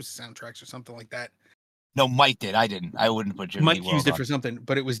something. I think it was soundtracks or something like that. No, Mike did. I didn't. I wouldn't put Jimmy. Mike used it for something,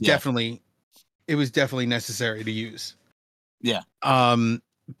 but it was definitely necessary to use. Yeah.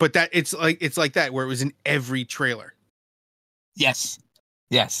 But that it's like that where it was in every trailer. Yes.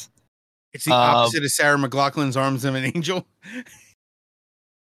 Yes. It's the opposite of Sarah McLachlan's Arms of an Angel.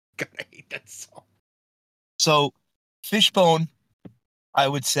 God, I hate that song. So, Fishbone, I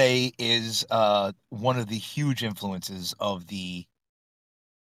would say, is one of the huge influences of the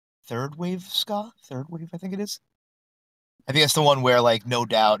third wave ska. Third wave, I think it is. I think that's the one where like No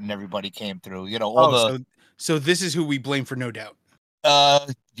Doubt and everybody came through. You know, so this is who we blame for No Doubt.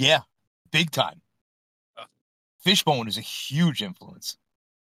 Yeah, big time. Fishbone is a huge influence.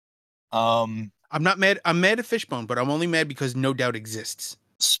 I'm not mad. I'm mad at Fishbone, but I'm only mad because No Doubt exists.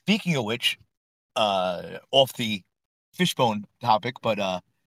 Speaking of which, off the Fishbone topic, but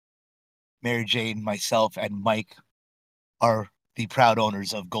Mary Jane, myself, and Mike are the proud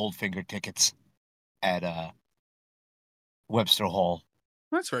owners of Goldfinger tickets at Webster Hall.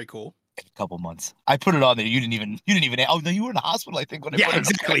 That's very cool. In a couple months, I put it on there. You didn't even. Oh no, you were in the hospital. I think when I put it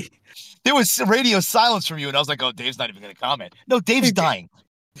exactly. There was radio silence from you, and I was like, "Oh, Dave's not even going to comment." No, Dave's dying.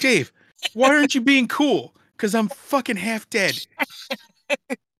 Dave, why aren't you being cool? Because I'm fucking half dead.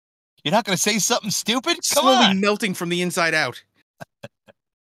 You're not going to say something stupid? Come Slowly on. melting from the inside out.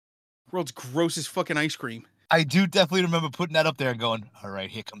 World's grossest fucking ice cream. I do definitely remember putting that up there and going, all right,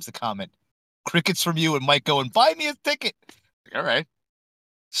 here comes the comment. Crickets from you, and Mike going, buy me a ticket. All right.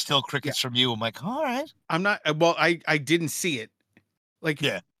 Still crickets from you. I'm like, all right. I'm not, well, I didn't see it. Like,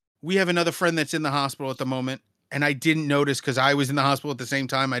 we have another friend that's in the hospital at the moment, and I didn't notice because I was in the hospital at the same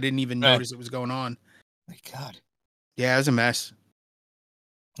time. I didn't even notice it was going on. My God. Yeah, it was a mess.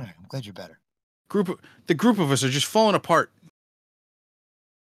 All right, I'm glad you're better. The group of us are just falling apart.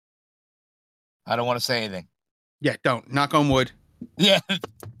 I don't want to say anything. Yeah, don't. Knock on wood. Yeah.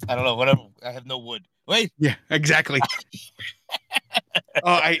 I don't know. Whatever. I have no wood. Wait. Yeah, exactly.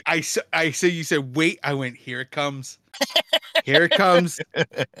 Oh, I said you said wait. I went, here it comes. Here it comes.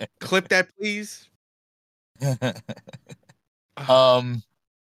 Clip that, please.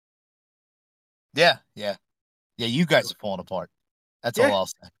 Yeah. You guys are falling apart. That's all I'll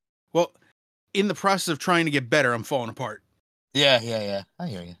say. Well, in the process of trying to get better, I'm falling apart. Yeah. I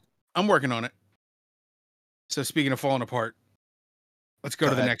hear you. I'm working on it. So speaking of falling apart, let's go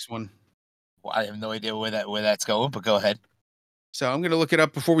to the next one. Well, I have no idea where that's going, but go ahead. So I'm going to look it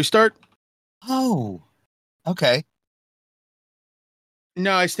up before we start. Oh, okay.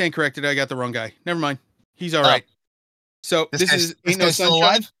 No, I stand corrected. I got the wrong guy. Never mind. He's all right. So this is Ain't No Sunshine.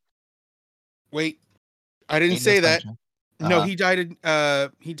 Alive? Wait, I didn't say that. No, he died in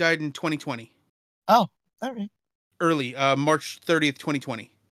 2020. Oh, all right. Early, March 30th,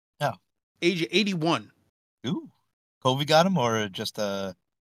 2020. Oh. Age 81. Ooh. COVID got him or just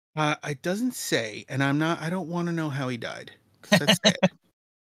it doesn't say, and I don't want to know how he died. That's sad.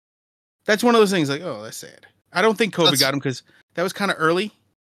 That's one of those things like, oh, that's sad. I don't think COVID got him because that was kind of early.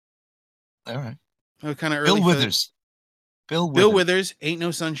 All right. That was kind of early. Bill Withers, Ain't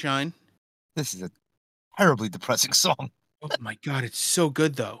No Sunshine. This is a terribly depressing song. Oh my God, it's so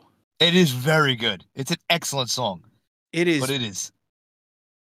good though. It is very good. It's an excellent song. It is. But it is.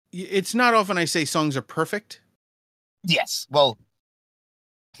 It's not often I say songs are perfect. Yes. Well,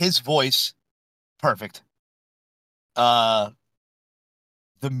 his voice, perfect. The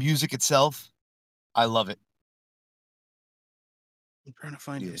music itself, I love it. I'm trying to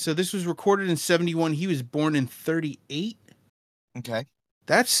find it. So this was recorded in 71. He was born in 38. Okay.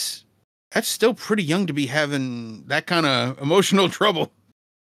 That's still pretty young to be having that kind of emotional trouble.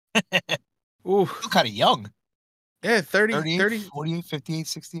 Ooh. Still kind of young. Yeah, 30, 48, 58,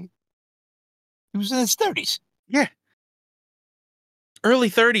 68. He was in his 30s. Yeah. Early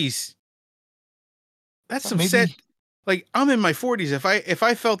 30s. That's some sad. Like, I'm in my 40s. If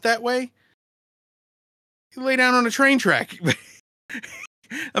I felt that way, you lay down on a train track.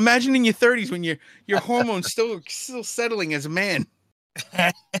 Imagine in your 30s when your hormones still settling as a man.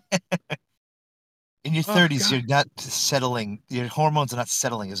 In your 30s, you're not settling. Your hormones are not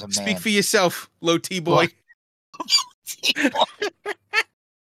settling as a man. Speak for yourself, low T boy.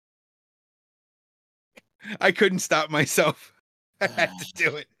 I couldn't stop myself. I had to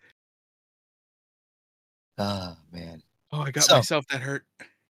do it. Oh, man. Oh, I got myself that hurt.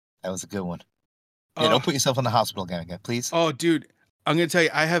 That was a good one. Yeah, don't put yourself in the hospital again, please. Oh, dude, I'm gonna tell you,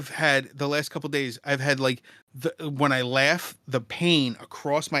 I have had the last couple of days. I've had like when I laugh, the pain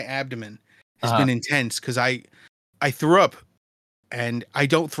across my abdomen has been intense because I threw up, and I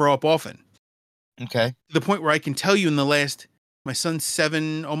don't throw up often. Okay. To the point where I can tell you my son's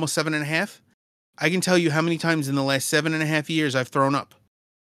 7, almost 7.5. I can tell you how many times in the last 7.5 years I've thrown up.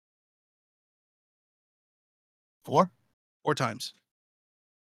 4? 4 times.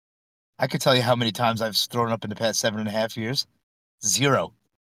 I could tell you how many times I've thrown up in the past 7.5 years. 0.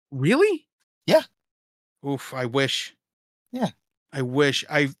 Really? Yeah. Oof, I wish. Yeah. I wish.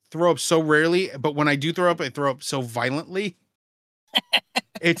 I throw up so rarely, but when I do throw up, I throw up so violently.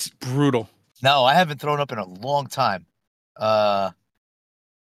 It's brutal. No, I haven't thrown up in a long time. Yeah,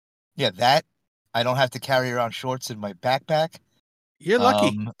 that I don't have to carry around shorts in my backpack. You're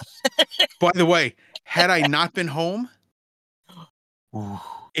lucky. By the way, had I not been home,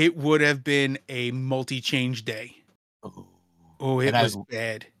 it would have been a multi-change day. Oh, it was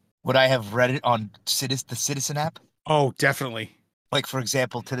bad. Would I have read it on the Citizen app? Oh, definitely. Like, for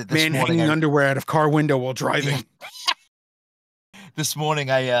example, this man morning, hanging underwear out of car window while driving. This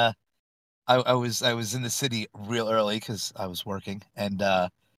morning, I was in the city real early because I was working, and I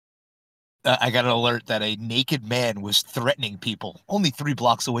got an alert that a naked man was threatening people only 3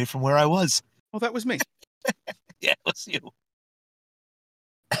 blocks away from where I was. Oh, that was me. Yeah, it was you.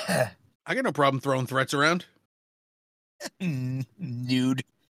 I got no problem throwing threats around. Nude.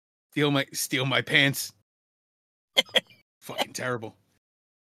 Steal my pants. Fucking terrible.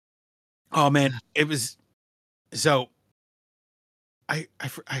 Oh man, it was so. I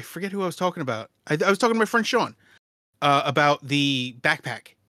forget who I was talking about. I was talking to my friend Sean about the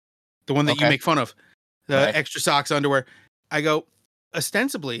backpack, the one that you make fun of, the extra socks, underwear. I go,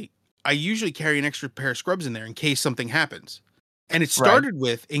 ostensibly, I usually carry an extra pair of scrubs in there in case something happens, and it started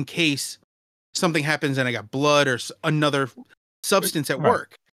with in case something happens and I got blood or another substance at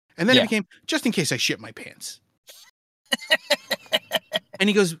work, and then it became just in case I shit my pants. And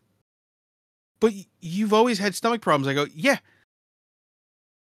he goes, but you've always had stomach problems. I go, yeah.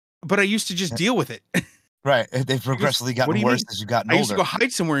 But I used to just deal with it. Right. They've progressively gotten worse as you've gotten older. I used to go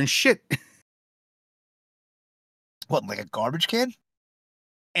hide somewhere and shit. What, like a garbage can?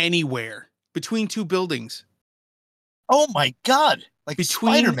 Anywhere. Between 2 buildings. Oh my God. Like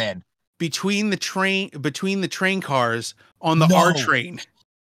Spider-Man. Between the train cars on the R train.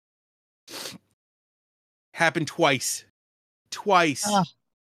 Happened twice.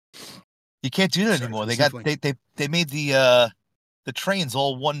 You can't do that anymore. They made the trains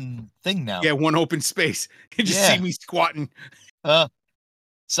all one thing now. Yeah, one open space. You just see me squatting.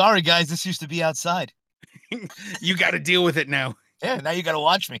 Sorry guys, this used to be outside. You got to deal with it now. Yeah, now you got to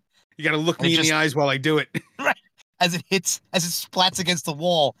watch me. You got to look me in the eyes while I do it. Right. As it splats against the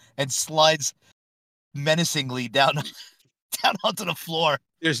wall and slides menacingly down onto the floor.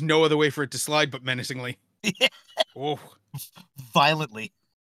 There's no other way for it to slide but menacingly. Yeah. Oh. Violently.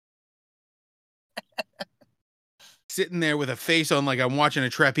 Sitting there with a face on like I'm watching a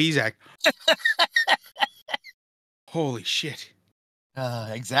trapeze act. Holy shit.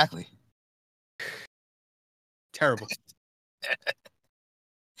 Exactly. Terrible.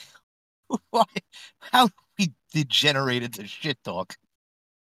 Why? How we degenerated to shit talk?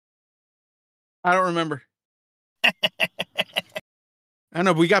 I don't remember. I don't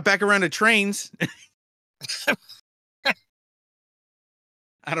know. We got back around to trains.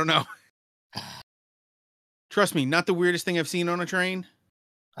 I don't know. Trust me, not the weirdest thing I've seen on a train.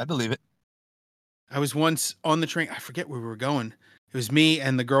 I believe it. I was once on the train. I forget where we were going. It was me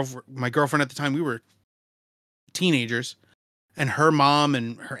and my girlfriend at the time. We were teenagers, and her mom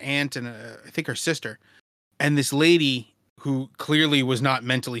and her aunt and I think her sister, and this lady who clearly was not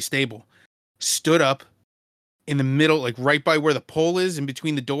mentally stable stood up in the middle, like right by where the pole is in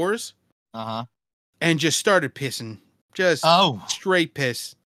between the doors. And just started pissing. Just straight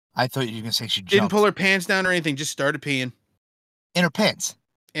piss. I thought you were going to say she jumped. Didn't pull her pants down or anything. Just started peeing. In her pants?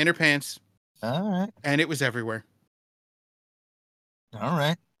 In her pants. All right. And it was everywhere. All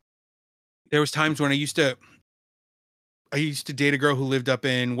right. There was times when I used to date a girl who lived up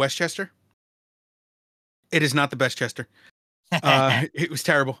in Westchester. It is not the best Chester. It was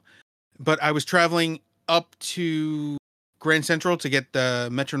terrible. But I was traveling up to Grand Central to get the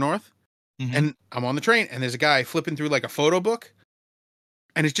Metro North. Mm-hmm. And I'm on the train, and there's a guy flipping through like a photo book,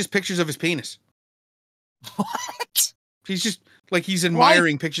 and it's just pictures of his penis. What? He's just like he's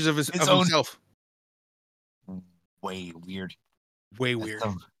admiring pictures of himself. Way weird. Way weird.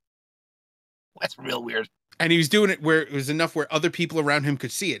 That's real weird. And he was doing it where it was enough where other people around him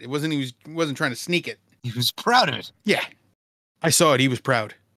could see it. He wasn't trying to sneak it. He was proud of it. Yeah. I saw it. He was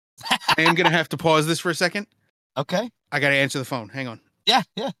proud. I am going to have to pause this for a second. Okay. I got to answer the phone. Hang on. Yeah.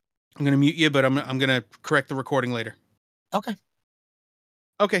 I'm going to mute you, but I'm going to correct the recording later. Okay.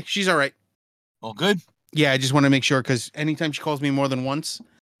 Okay, she's all right. Well, good. Yeah, I just want to make sure because anytime she calls me more than once,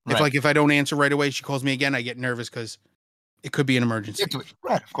 if I don't answer right away, she calls me again, I get nervous because it could be an emergency.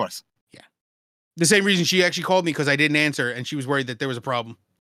 Right, of course. Yeah. The same reason she actually called me because I didn't answer and she was worried that there was a problem.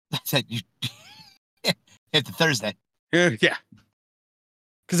 That's it. It's a Thursday. Yeah.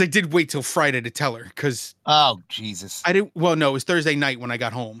 Because I did wait till Friday to tell her because. Oh, Jesus. I didn't. Well, no, it was Thursday night when I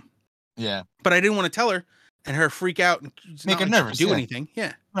got home. Yeah. But I didn't want to tell her and her freak out and make her nervous. Do anything.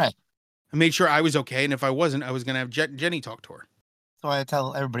 Yeah. Right. I made sure I was okay. And if I wasn't, I was going to have Jenny talk to her. So I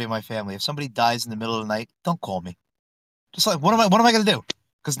tell everybody in my family, if somebody dies in the middle of the night, don't call me. Just like, what am I going to do?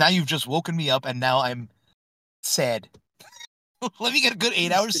 Because now you've just woken me up and now I'm sad. Let me get a good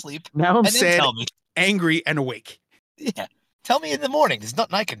 8 hours sleep. Now I'm sad, tell me. Angry, and awake. Yeah. Tell me in the morning. There's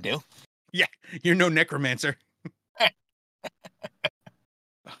nothing I can do. Yeah. You're no necromancer.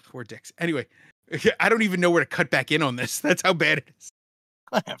 Poor dicks. Anyway, I don't even know where to cut back in on this. That's how bad it is.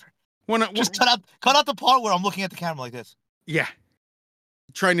 Whatever. Just cut out the part where I'm looking at the camera like this. Yeah.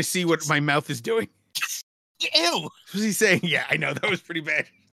 Trying to see what my mouth is doing. Ew. What was he saying? Yeah, I know. That was pretty bad.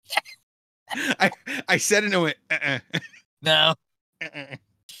 I said it and went, No.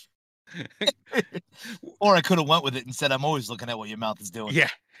 Or I could have went with it and said, I'm always looking at what your mouth is doing.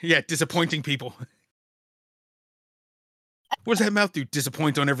 Yeah. Disappointing people. What does that mouth do?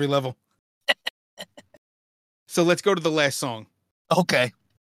 Disappoint on every level. So let's go to the last song. Okay.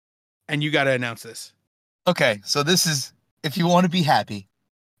 And you got to announce this. Okay. So this is If You Want to Be Happy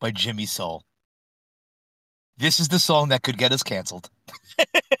by Jimmy Soul. This is the song that could get us canceled. I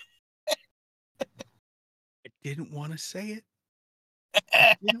didn't want to say it.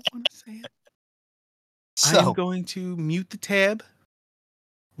 So, I'm going to mute the tab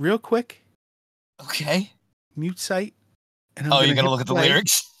real quick. Okay. Mute site. And you're going to look at the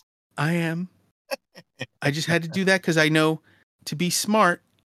lyrics? I am. I just had to do that because I know to be smart,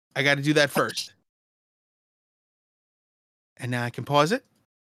 I got to do that first. And now I can pause it.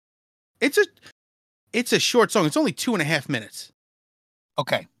 It's a short song. It's only 2.5 minutes.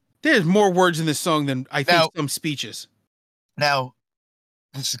 Okay. There's more words in this song than I think some speeches. Now,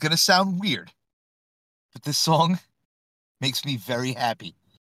 this is going to sound weird, but this song makes me very happy.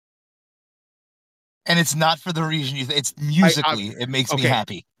 And it's not for the reason you think. It's musically, it makes me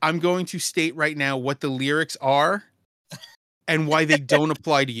happy. I'm going to state right now what the lyrics are and why they don't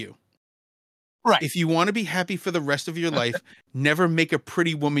apply to you. Right. If you want to be happy for the rest of your life, never make a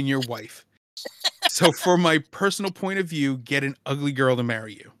pretty woman your wife. So for my personal point of view, get an ugly girl to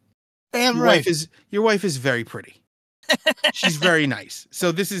marry you. Damn right. Your wife is very pretty. She's very nice.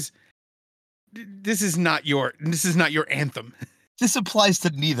 So this is not your anthem. This applies to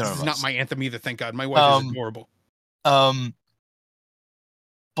neither of us. This is not my anthem either, thank God. My wife is adorable. But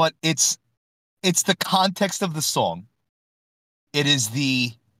it's the context of the song. It is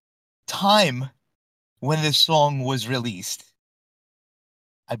the time when this song was released.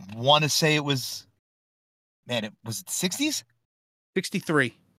 I want to say it was the 60s?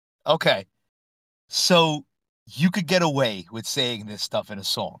 63. Okay. So you could get away with saying this stuff in a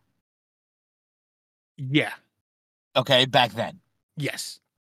song. Yeah. Okay, back then. Yes.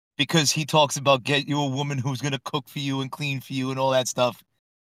 Because he talks about get you a woman who's going to cook for you and clean for you and all that stuff.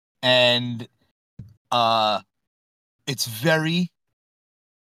 And it's very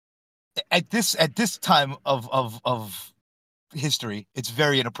at this time of history, it's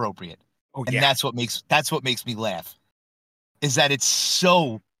very inappropriate. Oh, and yeah. that's what makes me laugh. Is that it's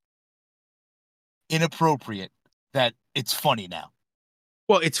so inappropriate that it's funny now.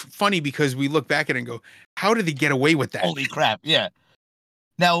 Well, it's funny because we look back at it and go, how did he get away with that? Holy crap, yeah.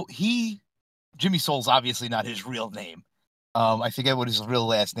 Now, Jimmy Soul's obviously not his real name. I forget what his real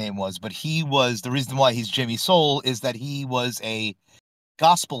last name was, but the reason why he's Jimmy Soul is that he was a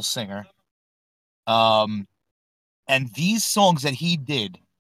gospel singer. And these songs that he did,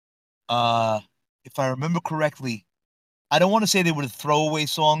 if I remember correctly, I don't want to say they were throwaway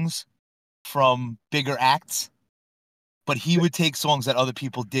songs from bigger acts, but he would take songs that other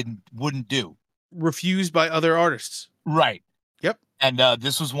people wouldn't do. Refused by other artists. Right. Yep. And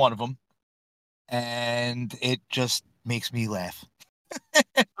this was one of them. And it just makes me laugh.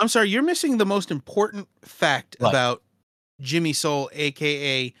 I'm sorry, you're missing the most important fact about Jimmy Soul,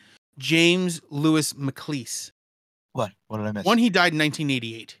 a.k.a. James Lewis McLeese. What? What did I miss? One, he died in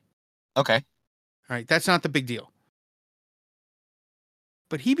 1988. Okay. All right, that's not the big deal.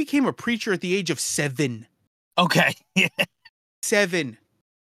 But he became a preacher at the age of 7. Okay. 7.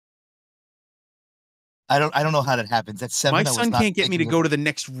 I don't know how that happens. At 7, my son can't get me to go to the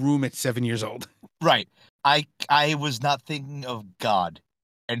next room at 7 years old. Right. I was not thinking of God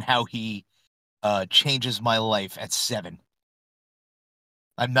and how he changes my life at 7.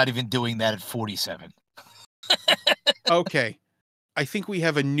 I'm not even doing that at 47. Okay. I think we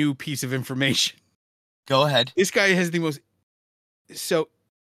have a new piece of information. Go ahead. This guy has the most... So,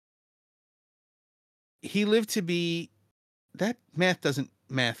 he lived to be... That math doesn't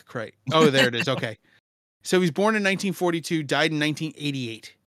math right. Oh, there it is. Okay. So, he was born in 1942, died in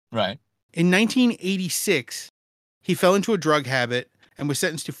 1988. Right. In 1986, he fell into a drug habit and was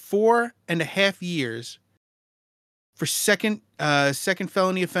sentenced to 4.5 years for second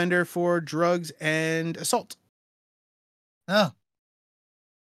felony offender for drugs and assault. Oh.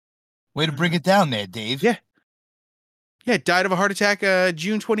 Way to bring it down there, Dave. Yeah. Yeah, died of a heart attack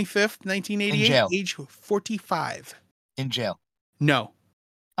June 25th, 1988, in jail. age 45. In jail. No.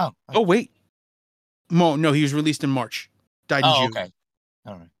 Oh. Oh, wait. No, he was released in March. Died in June. Okay.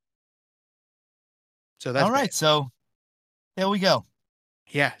 All right. So that's all right. Bad. So there we go.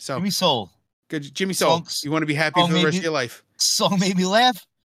 Yeah. So Jimmy Soul. Good. Jimmy Soul. You want to be happy for the rest of your life. Song made me laugh.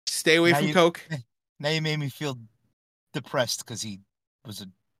 Stay away from coke. Now you made me feel depressed because he was a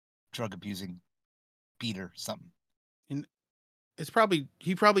drug abusing beater or something. And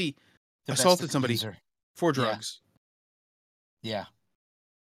he probably assaulted somebody for drugs. Yeah.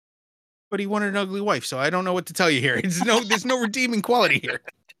 But he wanted an ugly wife, so I don't know what to tell you here. There's no redeeming quality here.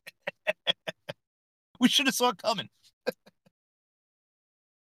 We should have saw it coming.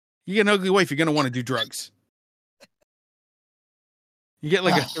 You get an ugly wife, you're gonna want to do drugs. You get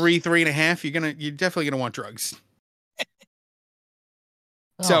like a 3.5, you're definitely gonna want drugs.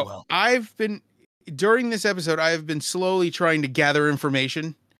 I've been during this episode, I've been slowly trying to gather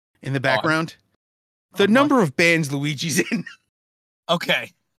information in the background. The number of bands Luigi's in.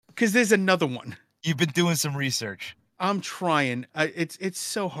 Okay. Because there's another one. You've been doing some research. I'm trying. It's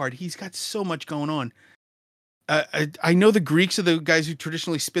so hard. He's got so much going on. I know the Greeks are the guys who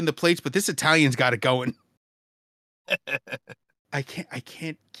traditionally spin the plates, but this Italian's got it going. I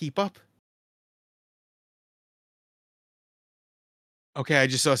can't keep up. Okay, I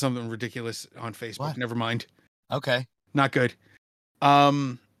just saw something ridiculous on Facebook. What? Never mind. Okay. Not good.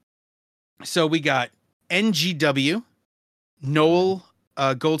 So we got NGW, Noel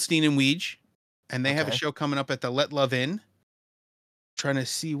Goldstein and Weege, and they have a show coming up at the Let Love In. Trying to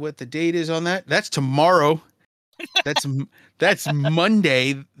see what the date is on that. That's tomorrow. That's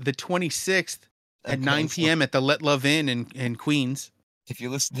Monday, the 26th at 9 p.m. at the Let Love In in Queens. If you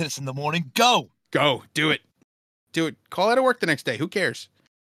listen to this in the morning, go. Do it. Call out of work the next day. Who cares?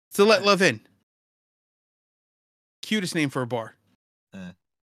 It's the Let Love In. Cutest name for a bar.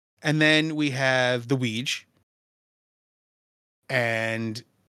 And then we have the Weege and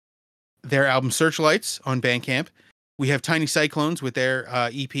their album Searchlights on Bandcamp. We have Tiny Cyclones with their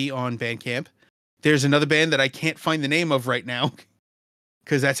EP on Bandcamp. There's another band that I can't find the name of right now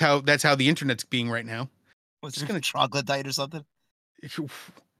because that's how the internet's being right now. What's it gonna Troglodyte or something?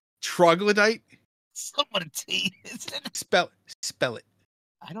 Troglodyte? Someone T, isn't it? Spell it.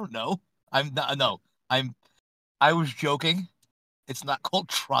 I don't know. I was joking. It's not called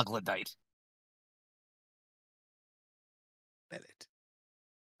Troglodyte. Spell it.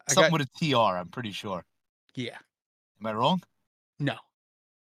 Something with a TR, I'm pretty sure. Yeah. Am I wrong? No.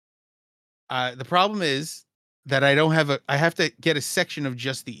 The problem is that I have to get a section of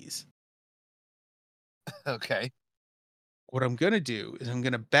just these. Okay. What I'm going to do is I'm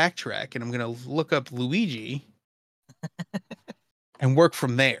going to backtrack and I'm going to look up Luigi and work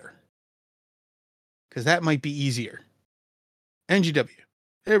from there. Because that might be easier. NGW.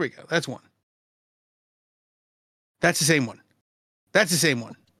 There we go. That's one. That's the same one.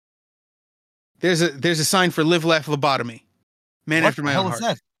 There's a sign for Live, Laugh, Lobotomy. Man after my own heart. What the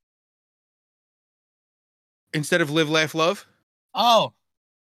hell is that? Instead of Live, Laugh, Love? Oh.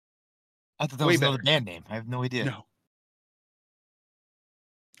 I thought that was another band name. I have no idea. No.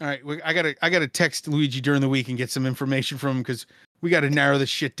 All right, I gotta text Luigi during the week and get some information from him because we got to narrow this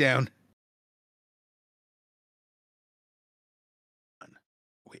shit down.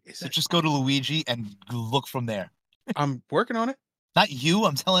 Wait, just go to Luigi and look from there. I'm working on it. Not you.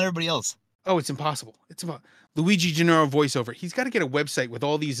 I'm telling everybody else. Oh, it's impossible. It's about Luigi Gennaro voiceover. He's got to get a website with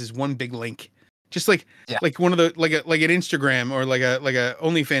all these as one big link, just like one of the like an Instagram or like a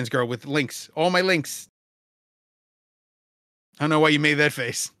OnlyFans girl with links. All my links. I don't know why you made that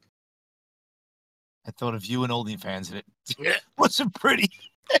face. I thought of you and OnlyFans and it wasn't pretty.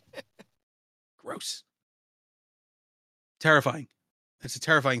 Gross. Terrifying. It's a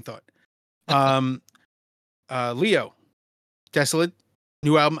terrifying thought. Leo, Desolate,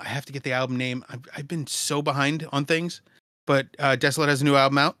 New album. I have to get the album name. I've been so behind on things, but Desolate has a new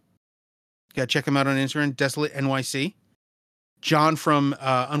album out. You gotta check him out on Instagram, Desolate NYC. John from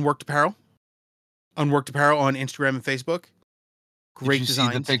Unworked Apparel on Instagram and Facebook. Great Did you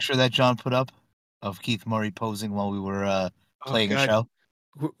designs. see the picture that John put up of Keith Murray posing while we were playing a show?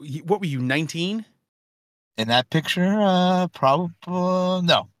 What were you, 19? In that picture, probably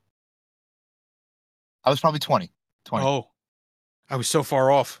no. I was probably 20. Oh, I was so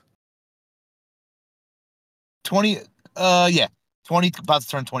far off. 20, yeah. 20, about to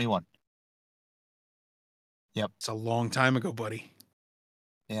turn 21. Yep. It's a long time ago, buddy.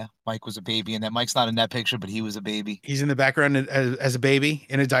 Yeah, Mike was a baby, and that Mike's not in that picture, but he was a baby. He's in the background as a baby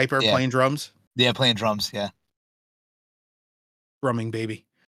in a diaper playing drums. Yeah, playing drums. Yeah, drumming baby.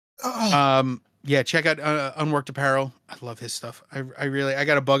 Yeah, check out Unworked Apparel. I love his stuff. I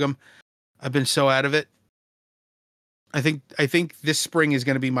gotta bug him. I've been so out of it. I think this spring is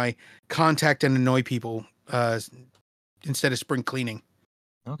going to be my contact and annoy people instead of spring cleaning.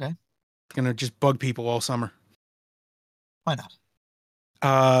 Okay, gonna just bug people all summer. Why not?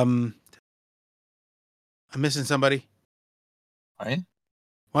 I'm missing somebody. All right.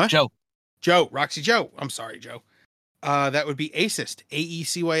 What? Joe. Roxy Joe. I'm sorry, Joe. That would be Aecyst,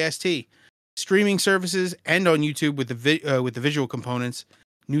 AECYST. Streaming services and on YouTube with the visual components.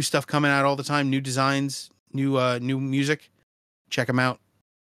 New stuff coming out all the time. New designs. New music. Check them out.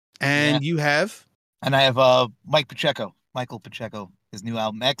 And you have. And I have Michael Pacheco. His new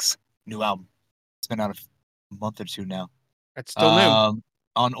album X. New album. It's been out a month or two now. That's still new.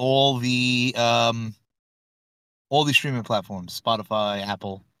 On all the streaming platforms, Spotify,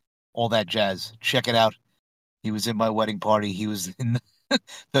 Apple, all that jazz. Check it out. He was in my wedding party. He was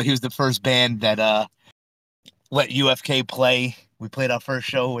he was the first band that let UFK play. We played our first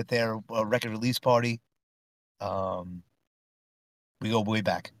show at their record release party. We go way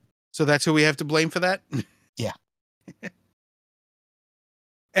back. So that's who we have to blame for that? Yeah.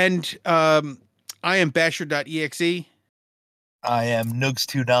 And I am Basher.exe. I am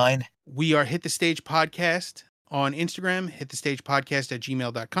Nugs29. We are Hit the Stage Podcast on Instagram,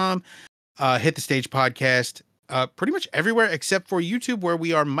 hitthestagepodcast@gmail.com. Hit the Stage Podcast pretty much everywhere except for YouTube, where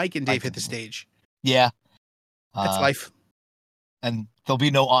we are Mike and Dave Hit the Stage. Yeah. That's life. And there'll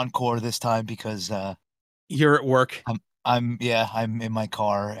be no encore this time because you're at work. I'm in my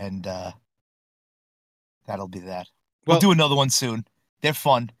car, and that'll be that. We'll do another one soon. They're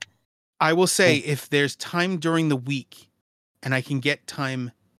fun. I will say, if there's time during the week and I can get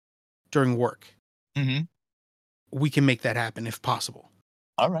time during work, we can make that happen if possible.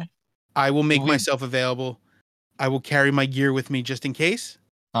 All right. I will make myself available. I will carry my gear with me just in case,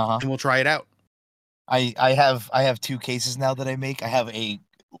 and we'll try it out. I have two cases now that I make. I have a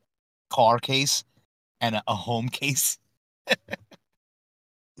car case and a home case.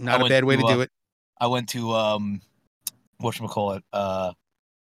 Not a bad way to do it. I went to whatchamacallit,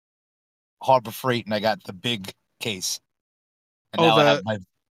 Harbor Freight, and I got the big case. And now I have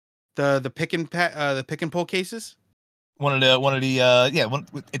the pick and pull cases.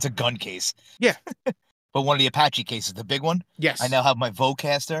 It's a gun case. Yeah. But one of the Apache cases, the big one. Yes. I now have my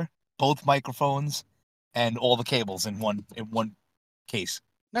Vocaster, both microphones, and all the cables in one case.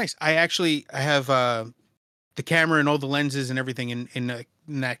 Nice. I have the camera and all the lenses and everything in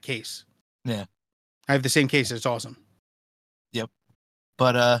that case. Yeah. I have the same case. It's awesome. Yep.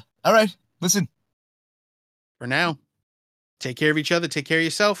 But all right. Listen. For now, take care of each other. Take care of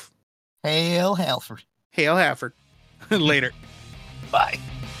yourself. Hail Halford. Hail Halford. Later. Bye.